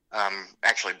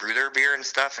actually brew their beer and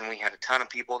stuff, and we had a ton of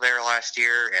people there last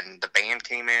year, and the band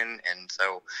came in, and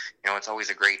so, it's always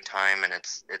a great time, and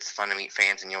it's fun to meet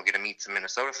fans, and you'll get to meet some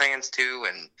Minnesota fans too,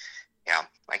 and yeah,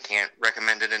 I can't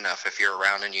recommend it enough if you're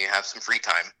around and you have some free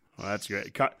time. Well, that's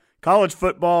great. College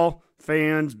football,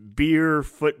 fans, beer,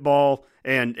 football,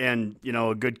 and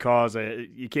a good cause.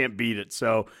 You can't beat it.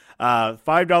 So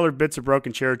 $5 bits of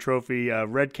Broken Chair Trophy,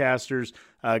 Redcasters,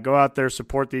 go out there,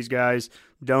 support these guys,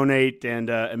 donate,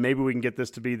 and maybe we can get this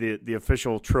to be the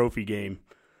official trophy game,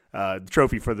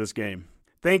 trophy for this game.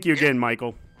 Thank you again,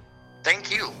 Michael.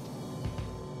 Thank you.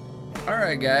 All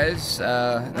right, guys.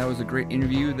 That was a great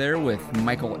interview there with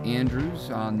Michael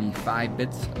Andrews on the 5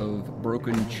 bits of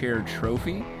Broken Chair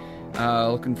Trophy.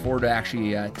 Looking forward to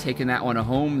actually taking that one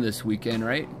home this weekend,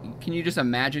 right? Can you just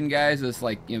imagine, guys, us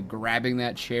grabbing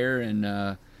that chair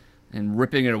and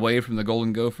ripping it away from the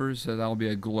Golden Gophers? So that'll be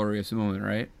a glorious moment,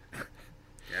 right?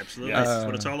 Absolutely. That's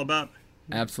what it's all about.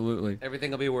 Absolutely. Everything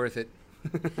will be worth it.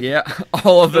 Yeah,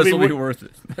 all of this will be worth it.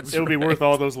 It'll be worth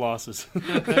all those losses.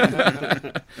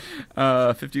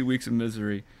 50 weeks of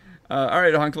misery. All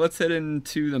right, Hunk, let's head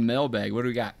into the mailbag. What do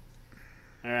we got?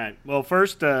 All right. Well,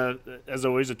 first, as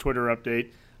always, a Twitter update.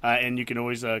 And you can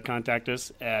always contact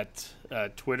us at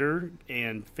Twitter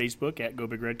and Facebook at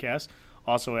GoBigRedcast.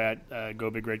 Also at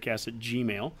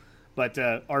GoBigRedcast@gmail.com. But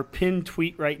our pinned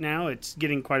tweet right now, it's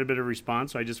getting quite a bit of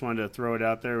response, so I just wanted to throw it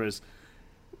out there.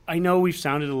 I know we've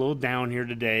sounded a little down here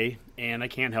today, and I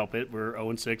can't help it. We're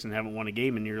 0-6 and haven't won a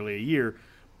game in nearly a year.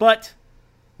 But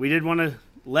we did want to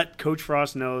let Coach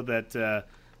Frost know that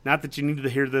not that you needed to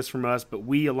hear this from us, but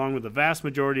we, along with the vast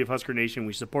majority of Husker Nation,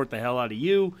 we support the hell out of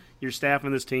you, your staff,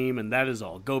 and this team, and that is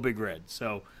all. Go Big Red.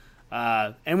 So,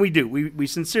 and we do. We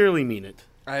sincerely mean it.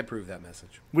 I approve that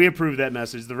message. We approve that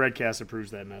message. The Redcast approves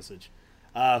that message.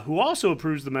 Who also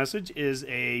approves the message is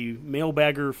a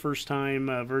mailbagger first-time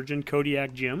virgin,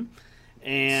 Kodiak Jim.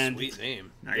 And sweet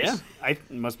name. Nice. Yeah,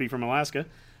 it must be from Alaska.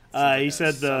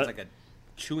 Sounds like a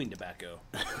chewing tobacco.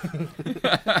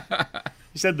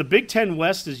 He said the Big Ten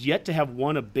West is yet to have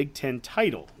won a Big Ten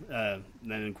title. Then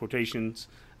in quotations,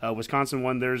 Wisconsin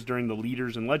won theirs during the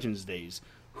Leaders and Legends days.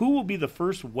 Who will be the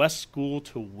first West school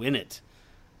to win it?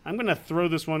 I'm going to throw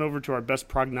this one over to our best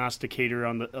prognosticator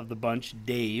of the bunch,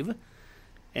 Dave.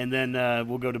 And then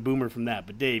we'll go to Boomer from that.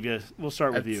 But, Dave, we'll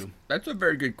start with you. That's a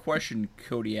very good question,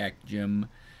 Kodiak Jim,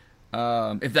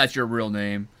 if that's your real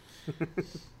name.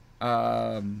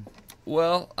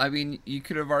 Well, I mean, you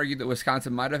could have argued that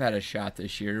Wisconsin might have had a shot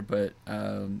this year, but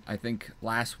I think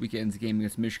last weekend's game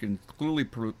against Michigan clearly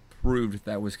proved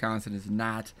that Wisconsin is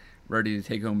not ready to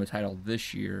take home a title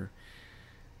this year.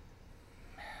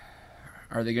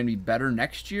 Are they going to be better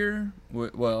next year?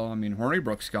 Well, I mean,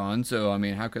 Hornibrook's gone, so, I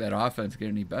mean, how could that offense get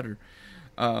any better?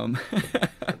 I mean,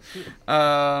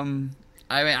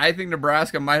 I think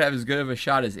Nebraska might have as good of a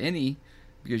shot as any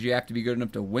because you have to be good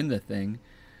enough to win the thing.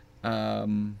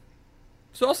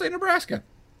 So I'll say Nebraska.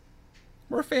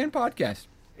 We're a fan podcast.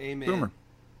 Amen. Boomer.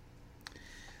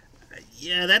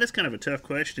 Yeah, that is kind of a tough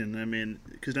question. I mean,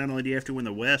 because not only do you have to win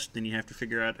the West, then you have to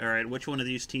figure out, all right, which one of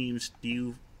these teams do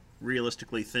you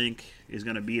realistically think is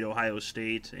going to beat Ohio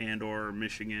State and or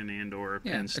Michigan and or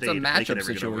Penn State? It's a matchup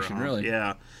situation, really.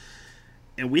 Yeah.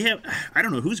 And we have, I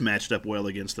don't know who's matched up well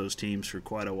against those teams for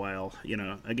quite a while. You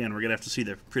know, again, we're going to have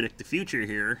to predict the future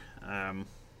here.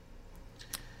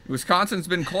 Wisconsin's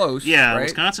been close. Yeah, right?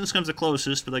 Wisconsin comes the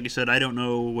closest, but like you said, I don't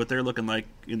know what they're looking like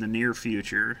in the near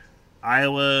future.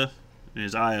 Iowa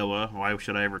is Iowa. Why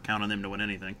should I ever count on them to win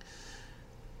anything?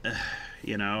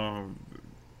 You know,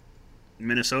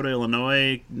 Minnesota,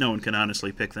 Illinois, no one can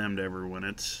honestly pick them to ever win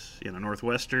it. You know,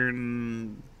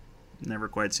 Northwestern never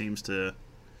quite seems to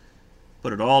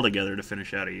put it all together to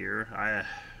finish out a year.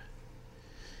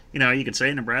 You know, you could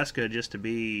say Nebraska just to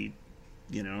be,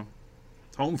 you know,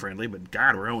 home friendly, but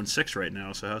God, we're 0-6 right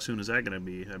now. So how soon is that going to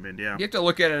be? I mean, yeah, you have to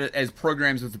look at it as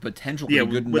programs with the potential to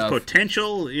be good enough. With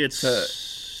potential,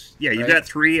 it's you've got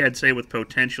three. I'd say with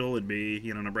potential, it'd be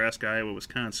Nebraska, Iowa,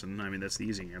 Wisconsin. I mean, that's the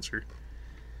easy answer.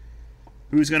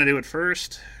 Who's going to do it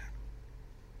first?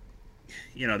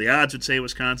 You know, the odds would say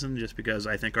Wisconsin, just because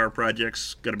I think our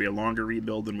project's going to be a longer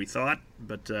rebuild than we thought.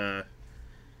 But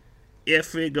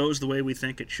if it goes the way we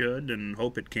think it should and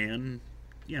hope it can,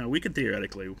 we could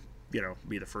theoretically,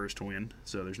 be the first to win.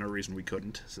 So there's no reason we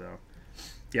couldn't. So,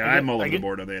 yeah, I'm all over the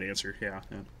board on that answer. Yeah.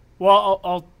 Well,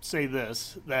 I'll say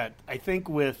this, that I think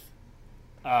with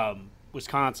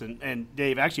Wisconsin, and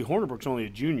Dave, actually Hornibrook's only a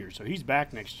junior, so he's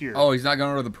back next year. Oh, he's not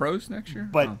going to the pros next year?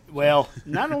 But, well,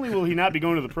 not only will he not be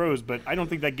going to the pros, but I don't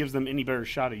think that gives them any better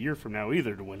shot a year from now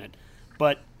either to win it.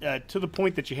 But to the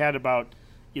point that you had about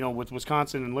with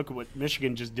Wisconsin, and look at what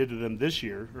Michigan just did to them this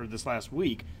year or this last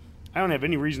week. I don't have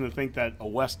any reason to think that a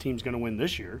West team's going to win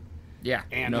this year. Yeah.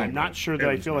 And I'm not sure that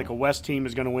I feel like a West team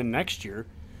is going to win next year.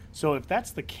 So if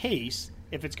that's the case,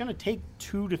 if it's going to take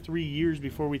 2 to 3 years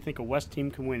before we think a West team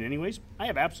can win anyways, I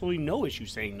have absolutely no issue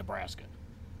saying Nebraska.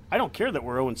 I don't care that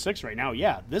we're 0-6 right now.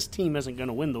 Yeah, this team isn't going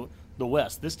to win the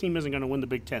West. This team isn't going to win the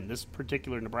Big Ten, this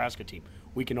particular Nebraska team.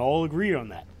 We can all agree on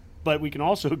that. But we can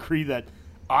also agree that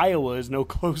Iowa is no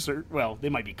closer. Well, they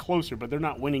might be closer, but they're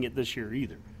not winning it this year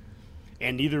either.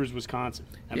 And neither is Wisconsin.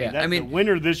 The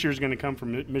winner this year is going to come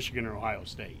from Michigan or Ohio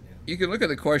State. You can look at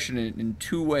the question in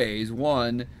two ways.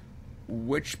 One,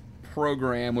 which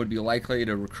program would be likely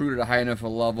to recruit at a high enough a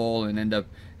level and end up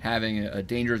having a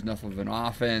dangerous enough of an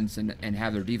offense and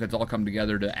have their defense all come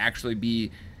together to actually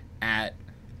be at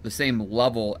the same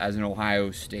level as an Ohio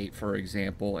State, for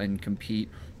example, and compete,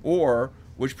 or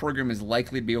which program is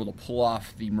likely to be able to pull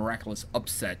off the miraculous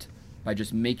upset by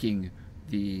just making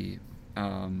the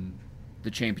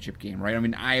championship game, right? I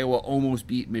mean, Iowa almost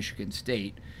beat Michigan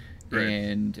State, right,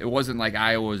 and it wasn't like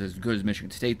Iowa was as good as Michigan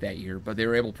State that year, but they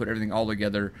were able to put everything all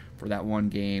together for that one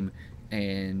game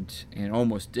and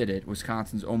almost did it.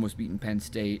 Wisconsin's almost beaten Penn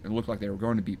State. It looked like they were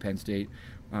going to beat Penn State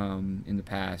in the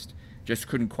past. Just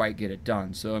couldn't quite get it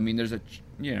done. So, I mean, there's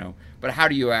but how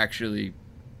do you actually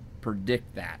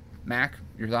predict that? Mac,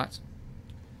 your thoughts?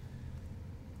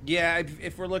 Yeah,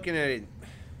 if we're looking at it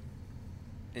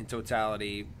in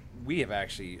totality, we have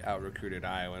actually out-recruited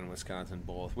Iowa and Wisconsin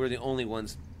both. We're the only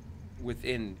ones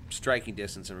within striking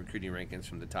distance in recruiting rankings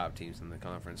from the top teams in the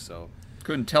conference. So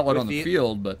couldn't tell it on the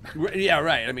field, but yeah,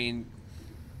 right. I mean,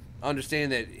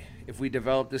 understand that if we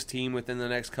develop this team within the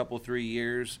next 3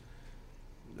 years,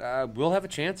 we'll have a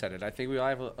chance at it. I think we'll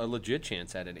have a legit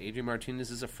chance at it. Adrian Martinez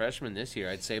is a freshman this year.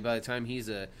 I'd say by the time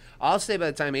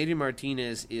Adrian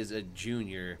Martinez is a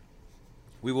junior,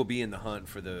 we will be in the hunt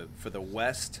for the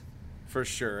West for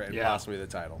sure, and possibly the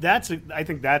title. I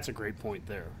think that's a great point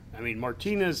there. I mean,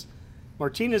 Martinez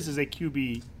is a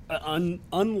QB,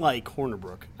 unlike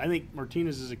Hornibrook. I think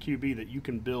Martinez is a QB that you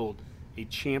can build a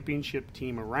championship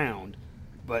team around,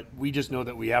 but we just know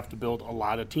that we have to build a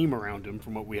lot of team around him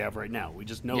from what we have right now. We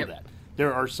just know that.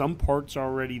 There are some parts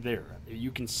already there.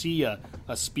 You can see a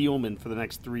Spielman for the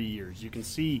next 3 years. You can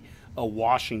see a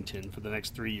Washington for the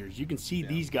next 3 years. You can see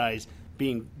these guys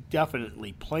being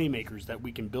definitely playmakers that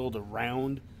we can build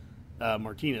around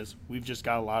Martinez. We've just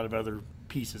got a lot of other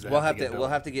pieces. We'll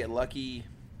have to get lucky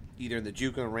either in the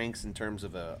JUCO ranks in terms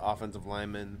of offensive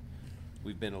linemen.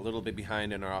 We've been a little bit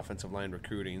behind in our offensive line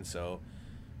recruiting, so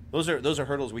those are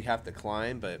hurdles we have to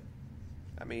climb. But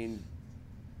I mean,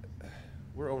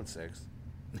 we're 0-6.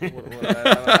 I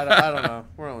don't know.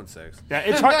 We're 0-6. Yeah,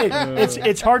 it's hard.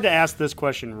 It's hard to ask this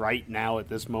question right now at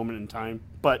this moment in time,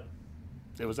 but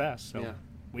it was asked, so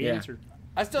we answered.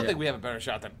 I still think we have a better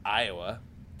shot than Iowa.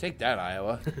 Take that,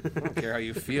 Iowa. I don't care how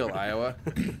you feel, Iowa.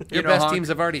 Your best teams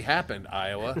have already happened,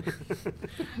 Iowa.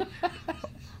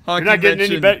 You're not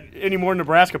getting any more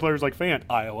Nebraska players like Fant,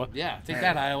 Iowa. Yeah, take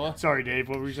that, Iowa. Sorry, Dave.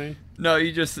 What were you saying? No,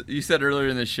 you said earlier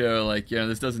in the show,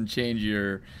 this doesn't change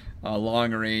your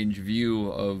long-range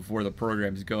view of where the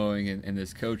program's going and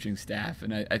this coaching staff,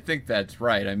 and I think that's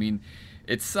right. I mean,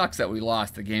 it sucks that we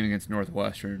lost the game against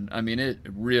Northwestern. I mean, it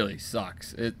really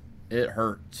sucks. It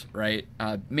hurts, right?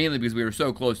 Mainly because we were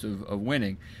so close of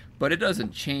winning, but it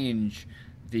doesn't change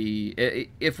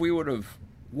if we would have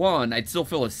won, I'd still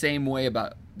feel the same way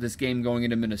about this game going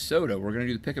into Minnesota. We're going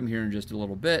to do the pick'em here in just a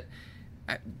little bit.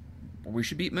 We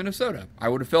should beat Minnesota. I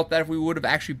would have felt that if we would have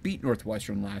actually beat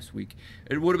Northwestern last week.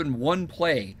 It would have been one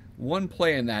play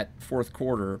in that fourth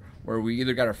quarter where we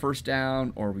either got a first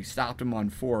down or we stopped them on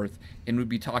fourth, and we'd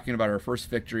be talking about our first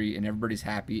victory and everybody's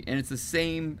happy. And it's the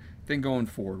same thing going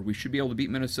forward. We should be able to beat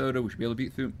Minnesota. We should be able to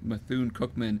beat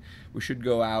Bethune-Cookman. We should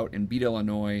go out and beat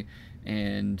Illinois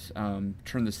and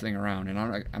turn this thing around. And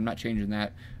I'm not changing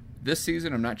that this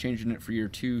season. I'm not changing it for year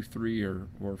 2, 3, or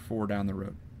 4 down the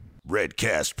road.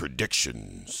 Redcast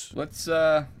predictions. Let's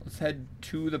head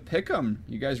to the pick'em.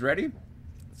 You guys ready?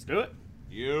 Let's do it.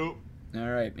 You. All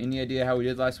right. Any idea how we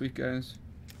did last week, guys?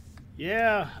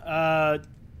 Yeah.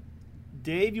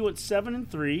 Dave, you went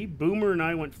 7-3. Boomer and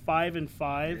I went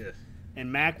 5-5,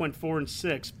 and Mac went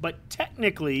 4-6. But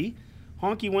technically,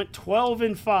 Honky went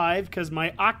 12-5 because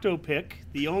my Octo pick,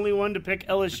 the only one to pick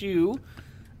LSU,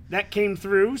 that came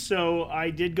through. So I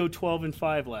did go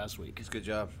 12-5 last week. It's a good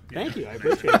job. Thank you. I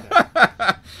appreciate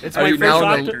that. It's my first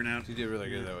Octo. You did really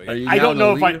good that week. I don't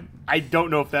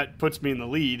know if that puts me in the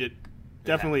lead. It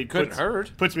definitely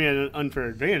puts me at an unfair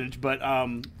advantage, but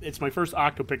it's my first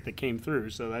Octo pick that came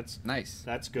through, so that's nice.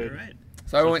 That's good. All right.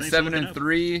 So I went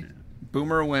 7-3.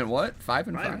 Boomer went what?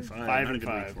 5-5?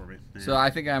 5-5 for me. Yeah. So I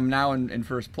think I'm now in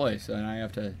first place, and I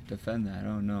have to defend that.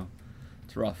 Oh, no.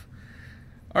 It's rough.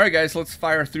 All right, guys, let's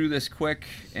fire through this quick,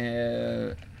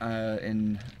 and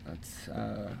let's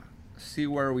see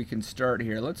where we can start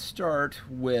here. Let's start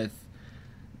with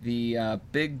the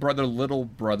big brother, little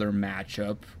brother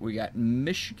matchup. We got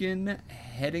Michigan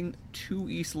heading to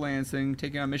East Lansing,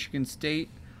 taking on Michigan State.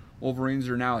 Wolverines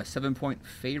are now a 7-point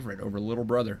favorite over little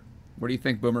brother. What do you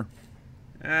think, Boomer?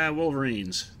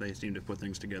 Wolverines. They seem to put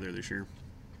things together this year.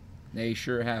 They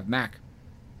sure have. Mac?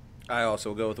 I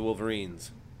also go with the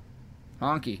Wolverines.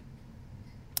 Honky?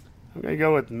 I'm going to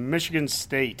go with Michigan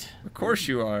State. Of course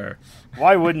you are.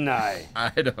 Why wouldn't I? I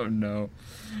don't know.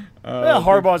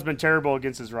 Harbaugh's been terrible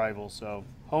against his rivals, so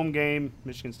home game,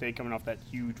 Michigan State coming off that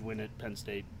huge win at Penn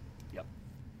State. Yep.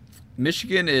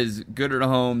 Michigan is good at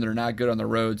home. They're not good on the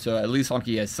road, so at least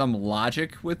Honky has some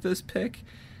logic with this pick.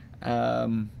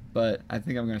 But I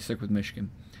think I'm going to stick with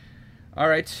Michigan. All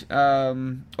right.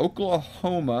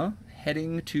 Oklahoma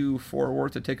heading to Fort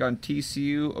Worth to take on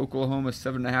TCU. Oklahoma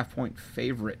 7.5-point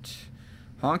favorite.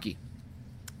 Honky?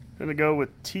 I'm going to go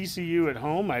with TCU at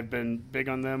home. I've been big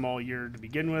on them all year to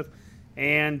begin with.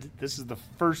 And this is the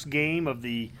first game of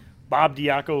the Bob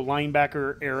Diaco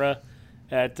linebacker era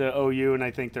at OU, and I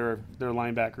think their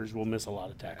linebackers will miss a lot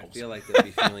of tackles. I feel like they'll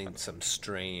be feeling some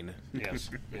strain.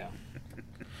 Yes, yeah.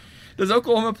 Does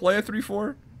Oklahoma play a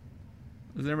 3-4?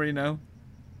 Does anybody know?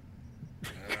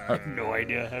 I have no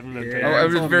idea. I haven't been paying I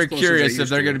was just very close as curious they if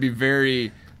they're used going to. to be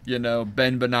very,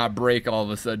 bend but not break all of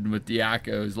a sudden with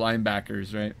Diaco's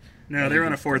linebackers, right? No, they're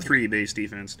on a 4-3 base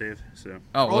defense, Dave. So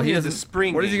Oh, well, he has has the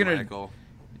spring What is he game, going to? Michael.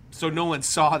 So no one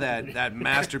saw that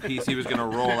masterpiece he was going to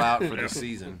roll out for this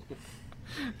season.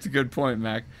 It's a good point,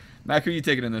 Mac. Mac, who are you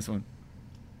taking in this one?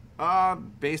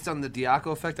 Based on the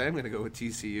Diaco effect, I am going to go with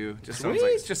TCU.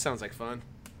 Sweet. Just sounds like fun.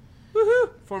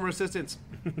 Woohoo! Former assistants.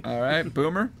 All right,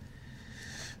 Boomer.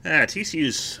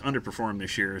 TCU's underperformed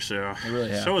this year, so They really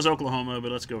have. so is Oklahoma,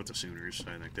 but let's go with the Sooners.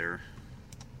 I think they're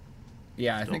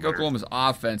Yeah, I Still think better. Oklahoma's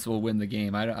offense will win the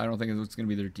game. I don't think it's going to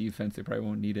be their defense. They probably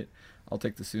won't need it. I'll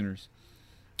take the Sooners.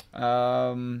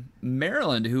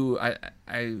 Maryland, who are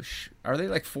they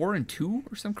like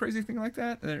 4-2 or some crazy thing like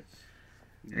that? They're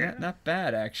not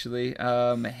bad actually.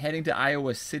 Heading to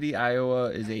Iowa City. Iowa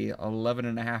is a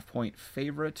 11.5-point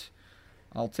favorite.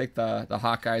 I'll take the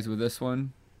Hawkeyes with this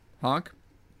one. Honk,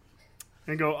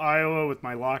 And go Iowa with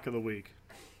my lock of the week.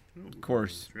 of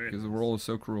course, That's right. because the world is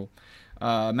so cruel.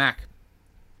 Mac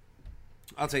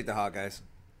I'll take the Hawkeyes.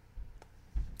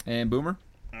 and Boomer.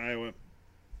 Iowa.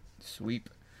 Sweep.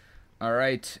 All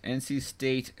right, NC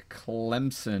State,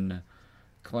 Clemson.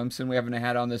 Clemson, we haven't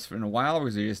had on this for a while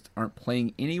because they just aren't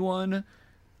playing anyone.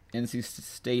 NC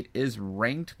State is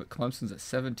ranked, but Clemson's a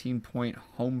 17-point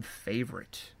home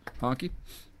favorite. Honky?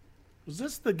 Was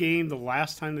this the game the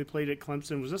last time they played at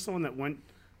Clemson? Was this the one that went,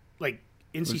 like,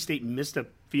 NC State missed a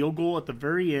field goal at the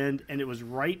very end, and it was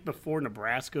right before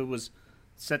Nebraska was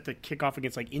set to kick off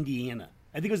against, like, Indiana?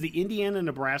 I think it was the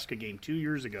Indiana-Nebraska game 2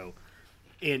 years ago,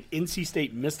 and NC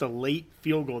State missed a late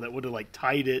field goal that would have, like,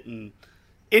 tied it. And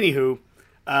anywho,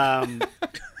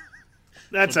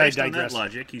 that's So I based on that digress.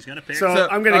 logic, he's going to pick. So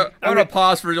I'm gonna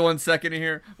pause for 1 second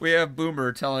here. We have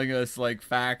Boomer telling us like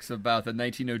facts about the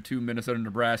 1902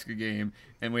 Minnesota-Nebraska game,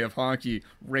 and we have Honky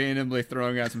randomly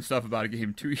throwing out some stuff about a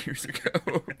game 2 years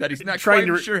ago that he's not Trying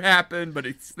quite to sure happened, but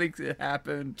he thinks it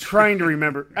happened. trying to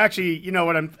remember. Actually, you know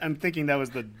what? I'm thinking that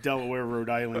was the Delaware Rhode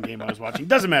Island game I was watching.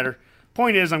 Doesn't matter.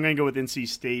 Point is, I'm going to go with NC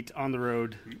State on the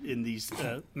road in these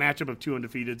matchup of two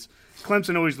undefeateds.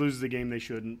 Clemson always loses the game they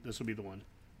shouldn't. This will be the one.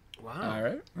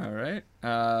 Wow. All right.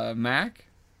 Mac?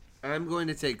 I'm going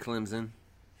to take Clemson.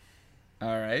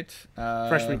 All right.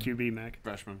 Freshman QB, Mac.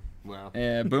 Freshman. Wow.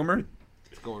 Boomer?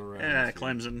 It's going around. Yeah,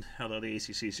 Clemson, although the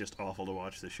ACC is just awful to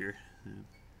watch this year.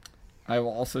 I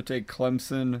will also take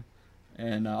Clemson,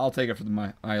 and I'll take it for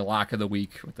my lock of the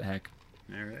week. What the heck?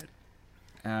 All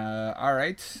right. All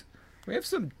right. We have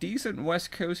some decent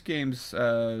West Coast games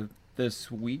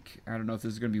this week. I don't know if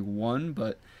this is going to be one,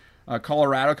 but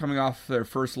Colorado, coming off their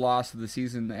first loss of the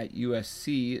season at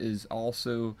USC, is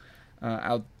also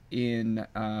out in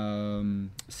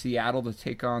Seattle to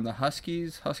take on the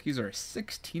Huskies. Huskies are a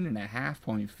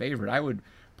 16.5-point favorite. I would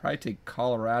probably take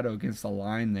Colorado against the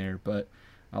line there, but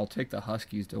I'll take the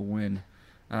Huskies to win.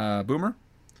 Boomer?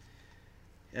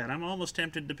 Yeah, and I'm almost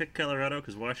tempted to pick Colorado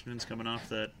because Washington's coming off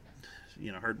that,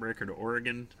 heartbreaker to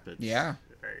Oregon. But Yeah.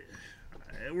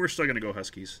 we're still going to go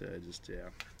Huskies.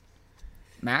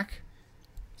 Mac?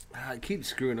 I keep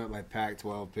screwing up my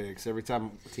Pac-12 picks. Every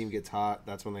time a team gets hot,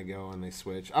 that's when they go and they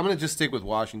switch. I'm going to just stick with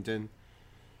Washington.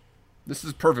 This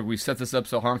is perfect. We set this up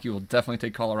so Honky will definitely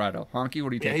take Colorado. Honky, what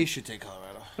do you take? Yeah, he should take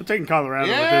Colorado. I'm taking Colorado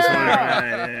with this one.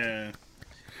 Yeah.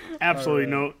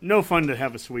 Absolutely no fun to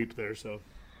have a sweep there. So.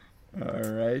 All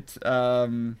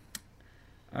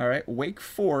right. Wake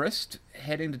Forest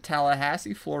heading to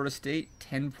Tallahassee, Florida State,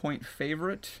 10-point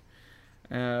favorite.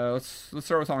 Let's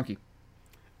start with Honky.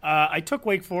 I took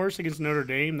Wake Forest against Notre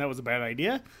Dame. That was a bad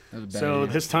idea.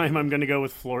 This time I'm going to go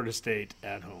with Florida State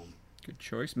at home. Good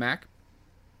choice. Mac?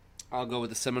 I'll go with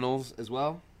the Seminoles as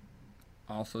well.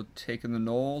 Also taking the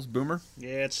Noles. Boomer?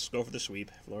 Yeah, let's go for the sweep.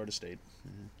 Florida State.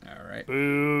 All right.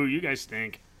 Boo, you guys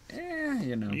stink.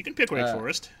 You can pick Wake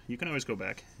Forest. You can always go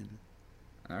back.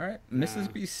 All right.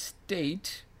 Mississippi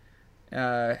State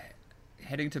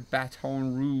heading to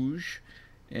Baton Rouge.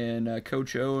 And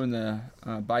Coach O and the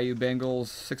Bayou Bengals,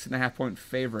 6.5-point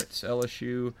favorites.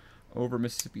 LSU over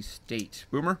Mississippi State.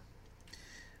 Boomer?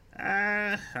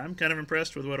 I'm kind of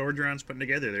impressed with what Orgeron's putting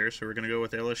together there, so we're going to go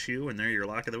with LSU, and they're your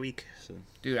lock of the week. So.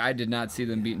 Dude, I did not see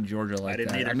them beating Georgia like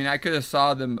that. Either. I mean, I could have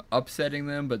saw them upsetting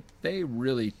them, but they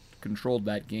really controlled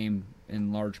that game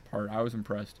in large part. I was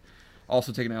impressed.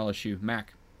 Also taking LSU.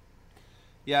 Mac?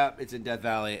 Yeah, it's in Death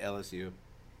Valley, LSU.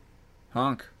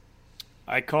 Honk?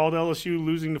 I called LSU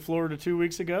losing to Florida 2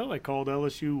 weeks ago. I called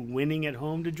LSU winning at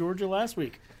home to Georgia last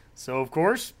week. So, of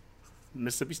course,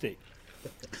 Mississippi State.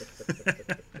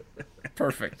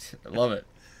 Perfect. Love it.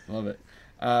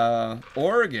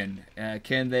 Oregon,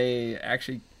 can they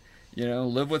actually,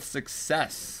 live with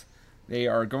success? They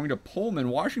are going to Pullman.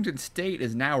 Washington State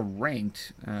is now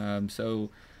ranked. So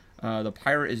the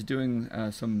Pirate is doing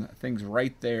some things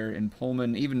right there in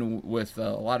Pullman, even with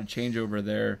a lot of changeover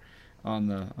there on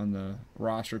the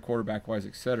roster, quarterback-wise,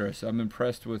 etc. So I'm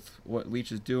impressed with what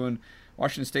Leach is doing.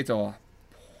 Washington State's a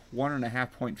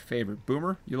 1.5-point favorite.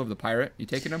 Boomer, you love the Pirate. You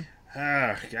taking him?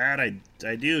 God,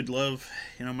 I do love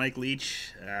Mike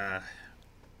Leach.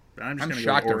 I'm just going to go with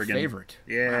shocked Oregon. Their favorite.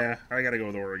 Yeah, wow. I got to go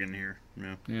with Oregon here.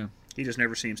 Yeah. He just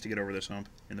never seems to get over this hump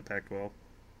in the Pac-12.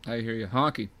 I hear you.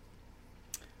 Honky.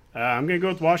 I'm going to go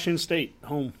with Washington State,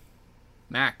 home.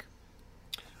 Mac.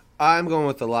 I'm going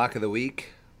with the lock of the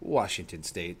week, Washington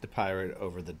State, the Pirate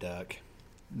over the Duck.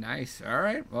 Nice. All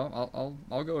right. Well,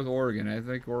 I'll go with Oregon. I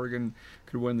think Oregon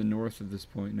could win the North at this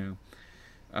point now.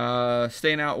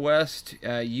 Staying out west,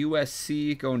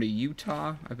 USC going to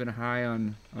Utah. I've been high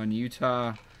on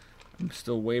Utah. I'm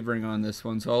still wavering on this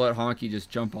one, so I'll let Honky just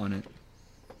jump on it.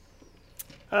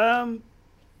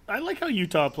 I like how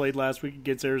Utah played last week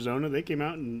against Arizona. They came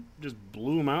out and just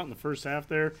blew them out in the first half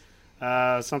there.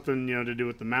 Something to do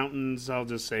with the mountains. I'll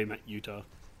just say Utah.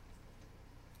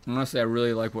 Honestly, I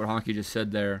really like what Honky just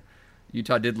said there.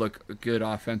 Utah did look good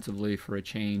offensively for a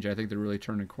change. I think they're really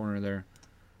turning a corner there.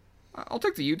 I'll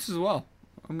take the Utes as well.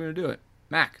 I'm going to do it.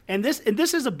 Mac. And this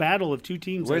is a battle of two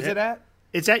teams. Where's it at?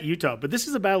 It's at Utah, but this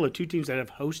is a battle of two teams that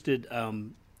have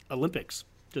hosted Olympics.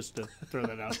 Just to throw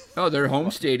that out. Oh, their home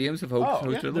stadiums have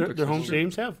hosted Olympics. Their home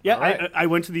stadiums have. Yeah, right. I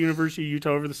went to the University of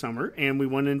Utah over the summer, and we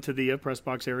went into the press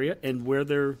box area, and where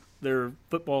their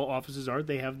football offices are,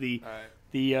 they have the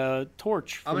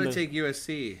torch. I'm going to take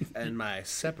USC and my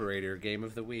separator game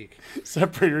of the week.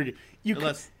 Separator.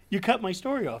 You cut my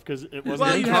story off because it wasn't.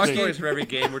 Well, you have stories for every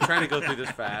game. We're trying to go through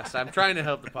this fast. I'm trying to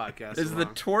help the podcast. Is along. the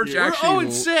torch We're actually?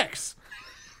 0-6.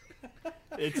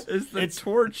 Is the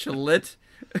torch lit?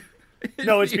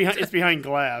 No, it's behind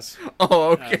glass.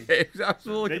 Oh, okay. I was a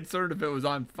little concerned if it was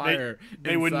on fire.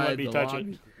 They wouldn't let me touch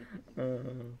it.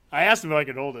 I asked them if I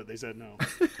could hold it. They said no.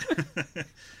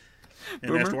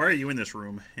 And asked, why are you in this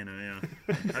room?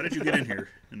 How did you get in here?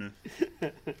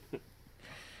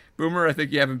 Boomer, I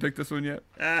think you haven't picked this one yet.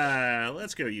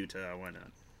 Let's go Utah. Why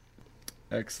not?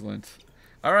 Excellent.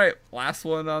 All right, last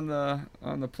one on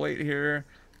the plate here.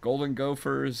 Golden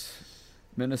Gophers,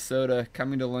 Minnesota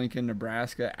coming to Lincoln,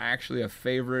 Nebraska. Actually, a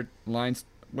favorite. Lines.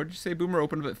 What did you say, Boomer?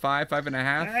 Opened up at 5.5.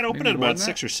 I'd open at about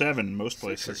 6 or 7 most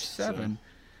places. 6 or 7.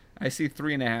 So. I see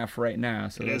 3.5 right now.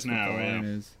 So it that's is now. what the line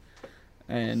is.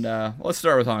 And let's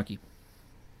start with Honky.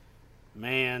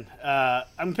 Man,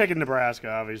 I'm picking Nebraska.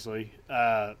 Obviously,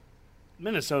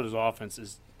 Minnesota's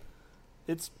offense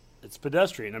it's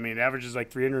pedestrian. I mean, it averages like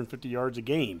 350 yards a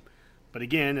game. But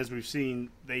again, as we've seen,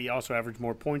 they also average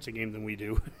more points a game than we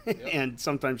do, and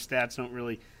sometimes stats don't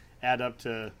really add up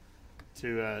to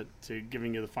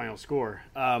giving you the final score.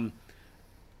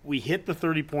 We hit the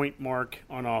 30-point mark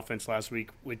on offense last week,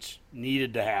 which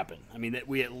needed to happen. I mean,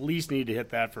 we at least need to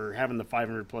hit that for having the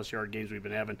 500-plus yard games we've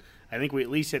been having. I think we at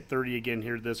least hit 30 again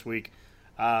here this week.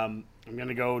 I'm going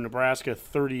to go Nebraska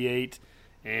 38,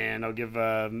 and I'll give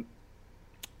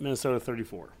Minnesota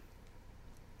 34.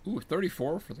 Ooh,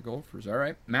 34 for the Gophers. All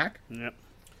right. Mac? Yep.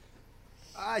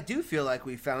 I do feel like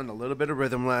we found a little bit of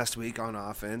rhythm last week on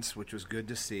offense, which was good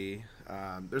to see.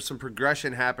 There's some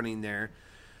progression happening there.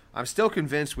 I'm still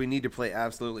convinced we need to play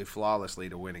absolutely flawlessly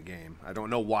to win a game. I don't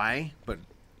know why, but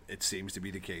it seems to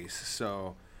be the case.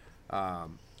 So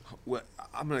I'm going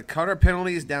to cut our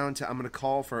penalties down to, I'm going to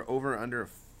call for over under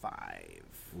 5.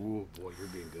 Ooh, boy, you're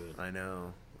being good. I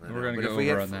know. We're going to go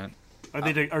over on that.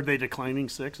 Are they declining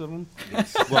 6 of them?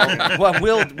 Yes. Well,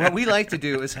 what we like to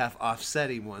do is have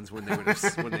offsetting ones when they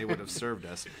would have served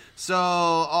us. So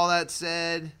all that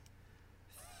said,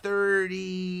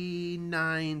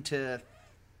 39 to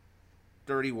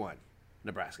 31,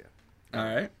 Nebraska. All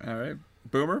right.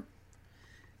 Boomer?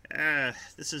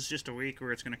 This is just a week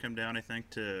where it's going to come down, I think,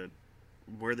 to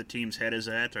where the team's head is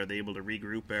at. Are they able to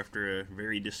regroup after a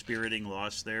very dispiriting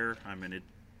loss there? I mean,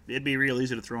 it'd be real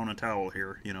easy to throw in a towel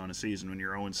here, in a season when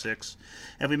you're 0-6.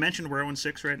 Have we mentioned we're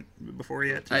 0-6 right before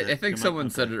yet? I think someone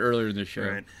said it earlier in the show.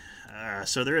 Right.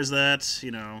 So there is that.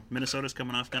 Minnesota's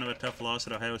coming off kind of a tough loss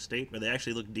at Ohio State, but they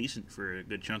actually looked decent for a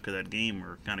good chunk of that game.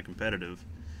 Were kind of competitive.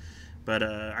 But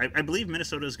I believe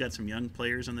Minnesota's got some young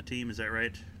players on the team. Is that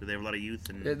right? Do they have a lot of youth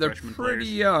and they're freshman pretty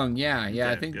players? young,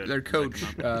 yeah. I think good. their coach,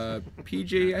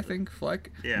 PJ, I think, Fleck,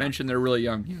 mentioned they're really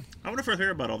young. Yeah. I wonder if I hear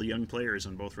about all the young players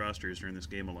on both rosters during this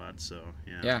game a lot. So,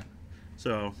 yeah.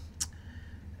 So,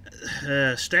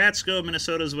 stats go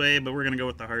Minnesota's way, but we're going to go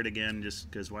with the heart again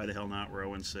just because why the hell not? We're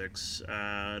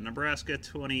 0-6. Nebraska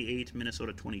 28,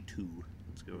 Minnesota 22.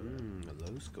 Let's go with that. A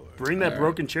low score. Bring that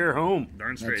broken chair home.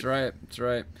 Darn straight. That's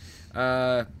right.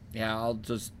 I'll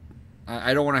just...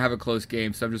 I don't want to have a close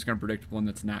game, so I'm just going to predict one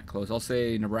that's not close. I'll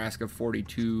say Nebraska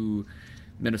 42,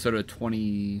 Minnesota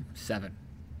 27.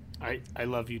 I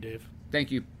love you, Dave.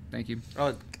 Thank you.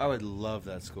 I would love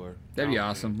that score. That'd be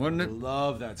awesome, wouldn't I it?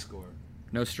 love that score.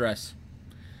 No stress.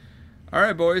 All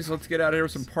right, boys, let's get out of here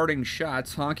with some parting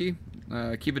shots. Honky,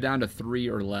 keep it down to 3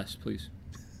 or less, please.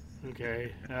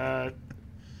 Okay.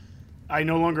 I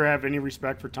no longer have any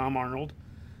respect for Tom Arnold.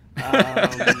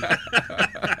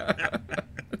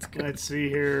 Let's see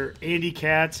here. Andy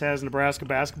Katz has Nebraska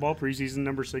basketball preseason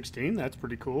number 16. That's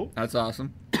pretty cool. That's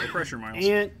awesome. No pressure,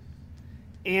 Miles.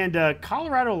 And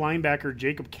Colorado linebacker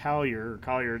Jacob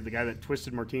Collier, the guy that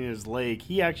twisted Martinez's leg,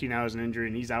 he actually now has an injury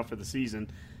and he's out for the season.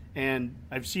 And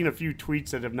I've seen a few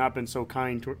tweets that have not been so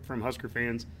kind from Husker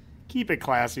fans. Keep it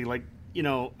classy. I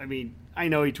know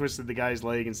he twisted the guy's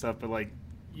leg and stuff, but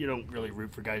you don't really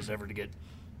root for guys ever to get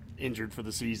injured for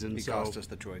the season. He cost us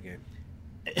the Troy game.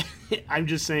 I'm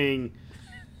just saying,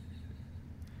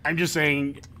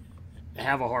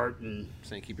 have a heart and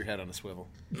saying keep your head on a swivel.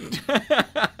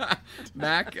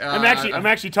 Mac, I'm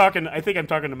actually talking. I think I'm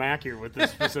talking to Mac here with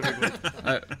this specifically.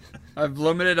 I've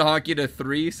limited Honky to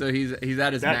 3, so he's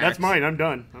at his max. That's mine. I'm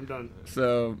done.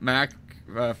 So Mac,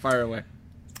 fire away.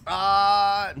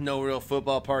 No real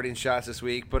football partying shots this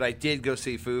week, but I did go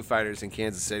see Foo Fighters in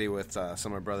Kansas City with some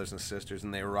of my brothers and sisters,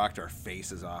 and they rocked our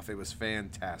faces off. It was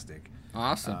fantastic.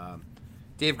 Awesome.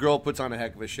 Dave Grohl puts on a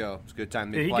heck of a show. It's a good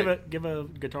time. Did he give a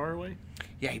guitar away?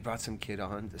 Yeah, he brought some kid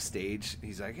on the stage.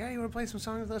 He's like, "Hey, you want to play some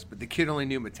songs with us?" But the kid only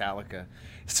knew Metallica,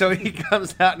 so he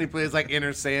comes out and he plays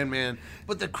Enter Sandman.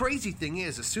 But the crazy thing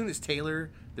is, as soon as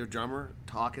Taylor, their drummer,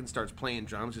 starts playing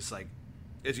drums,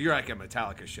 you're like a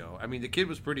Metallica show. I mean, the kid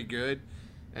was pretty good,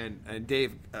 and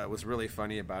Dave was really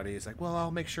funny about it. He's like, "Well, I'll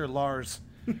make sure Lars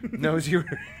knows you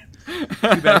were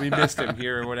too bad we missed him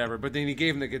here or whatever." But then he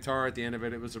gave him the guitar at the end of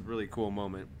it. It was a really cool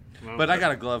moment. Well, but I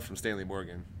got a glove from Stanley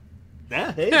Morgan.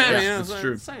 Yeah, that's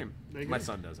true. Same. My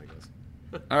son does, I guess.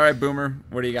 All right, Boomer,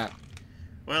 what do you got?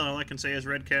 Well, all I can say is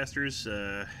Redcasters,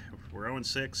 we're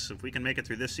 0-6. If we can make it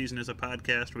through this season as a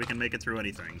podcast, we can make it through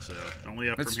anything. So only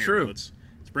up That's from true. here. Let's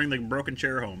bring the broken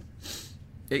chair home.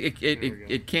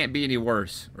 It can't be any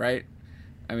worse, right?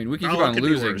 I mean, we can keep It on could be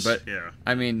losing, worse, but yeah.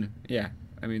 I mean, the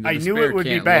I knew despair it would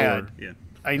be can't bad. lower. Yeah.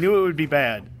 I knew it would be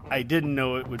bad. I didn't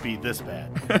know it would be this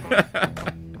bad.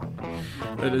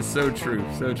 That is so true,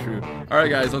 so true. All right,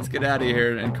 guys, let's get out of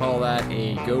here and call that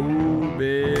a Go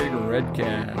Big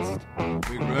Redcast.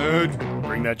 Big Red.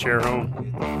 Bring that chair home.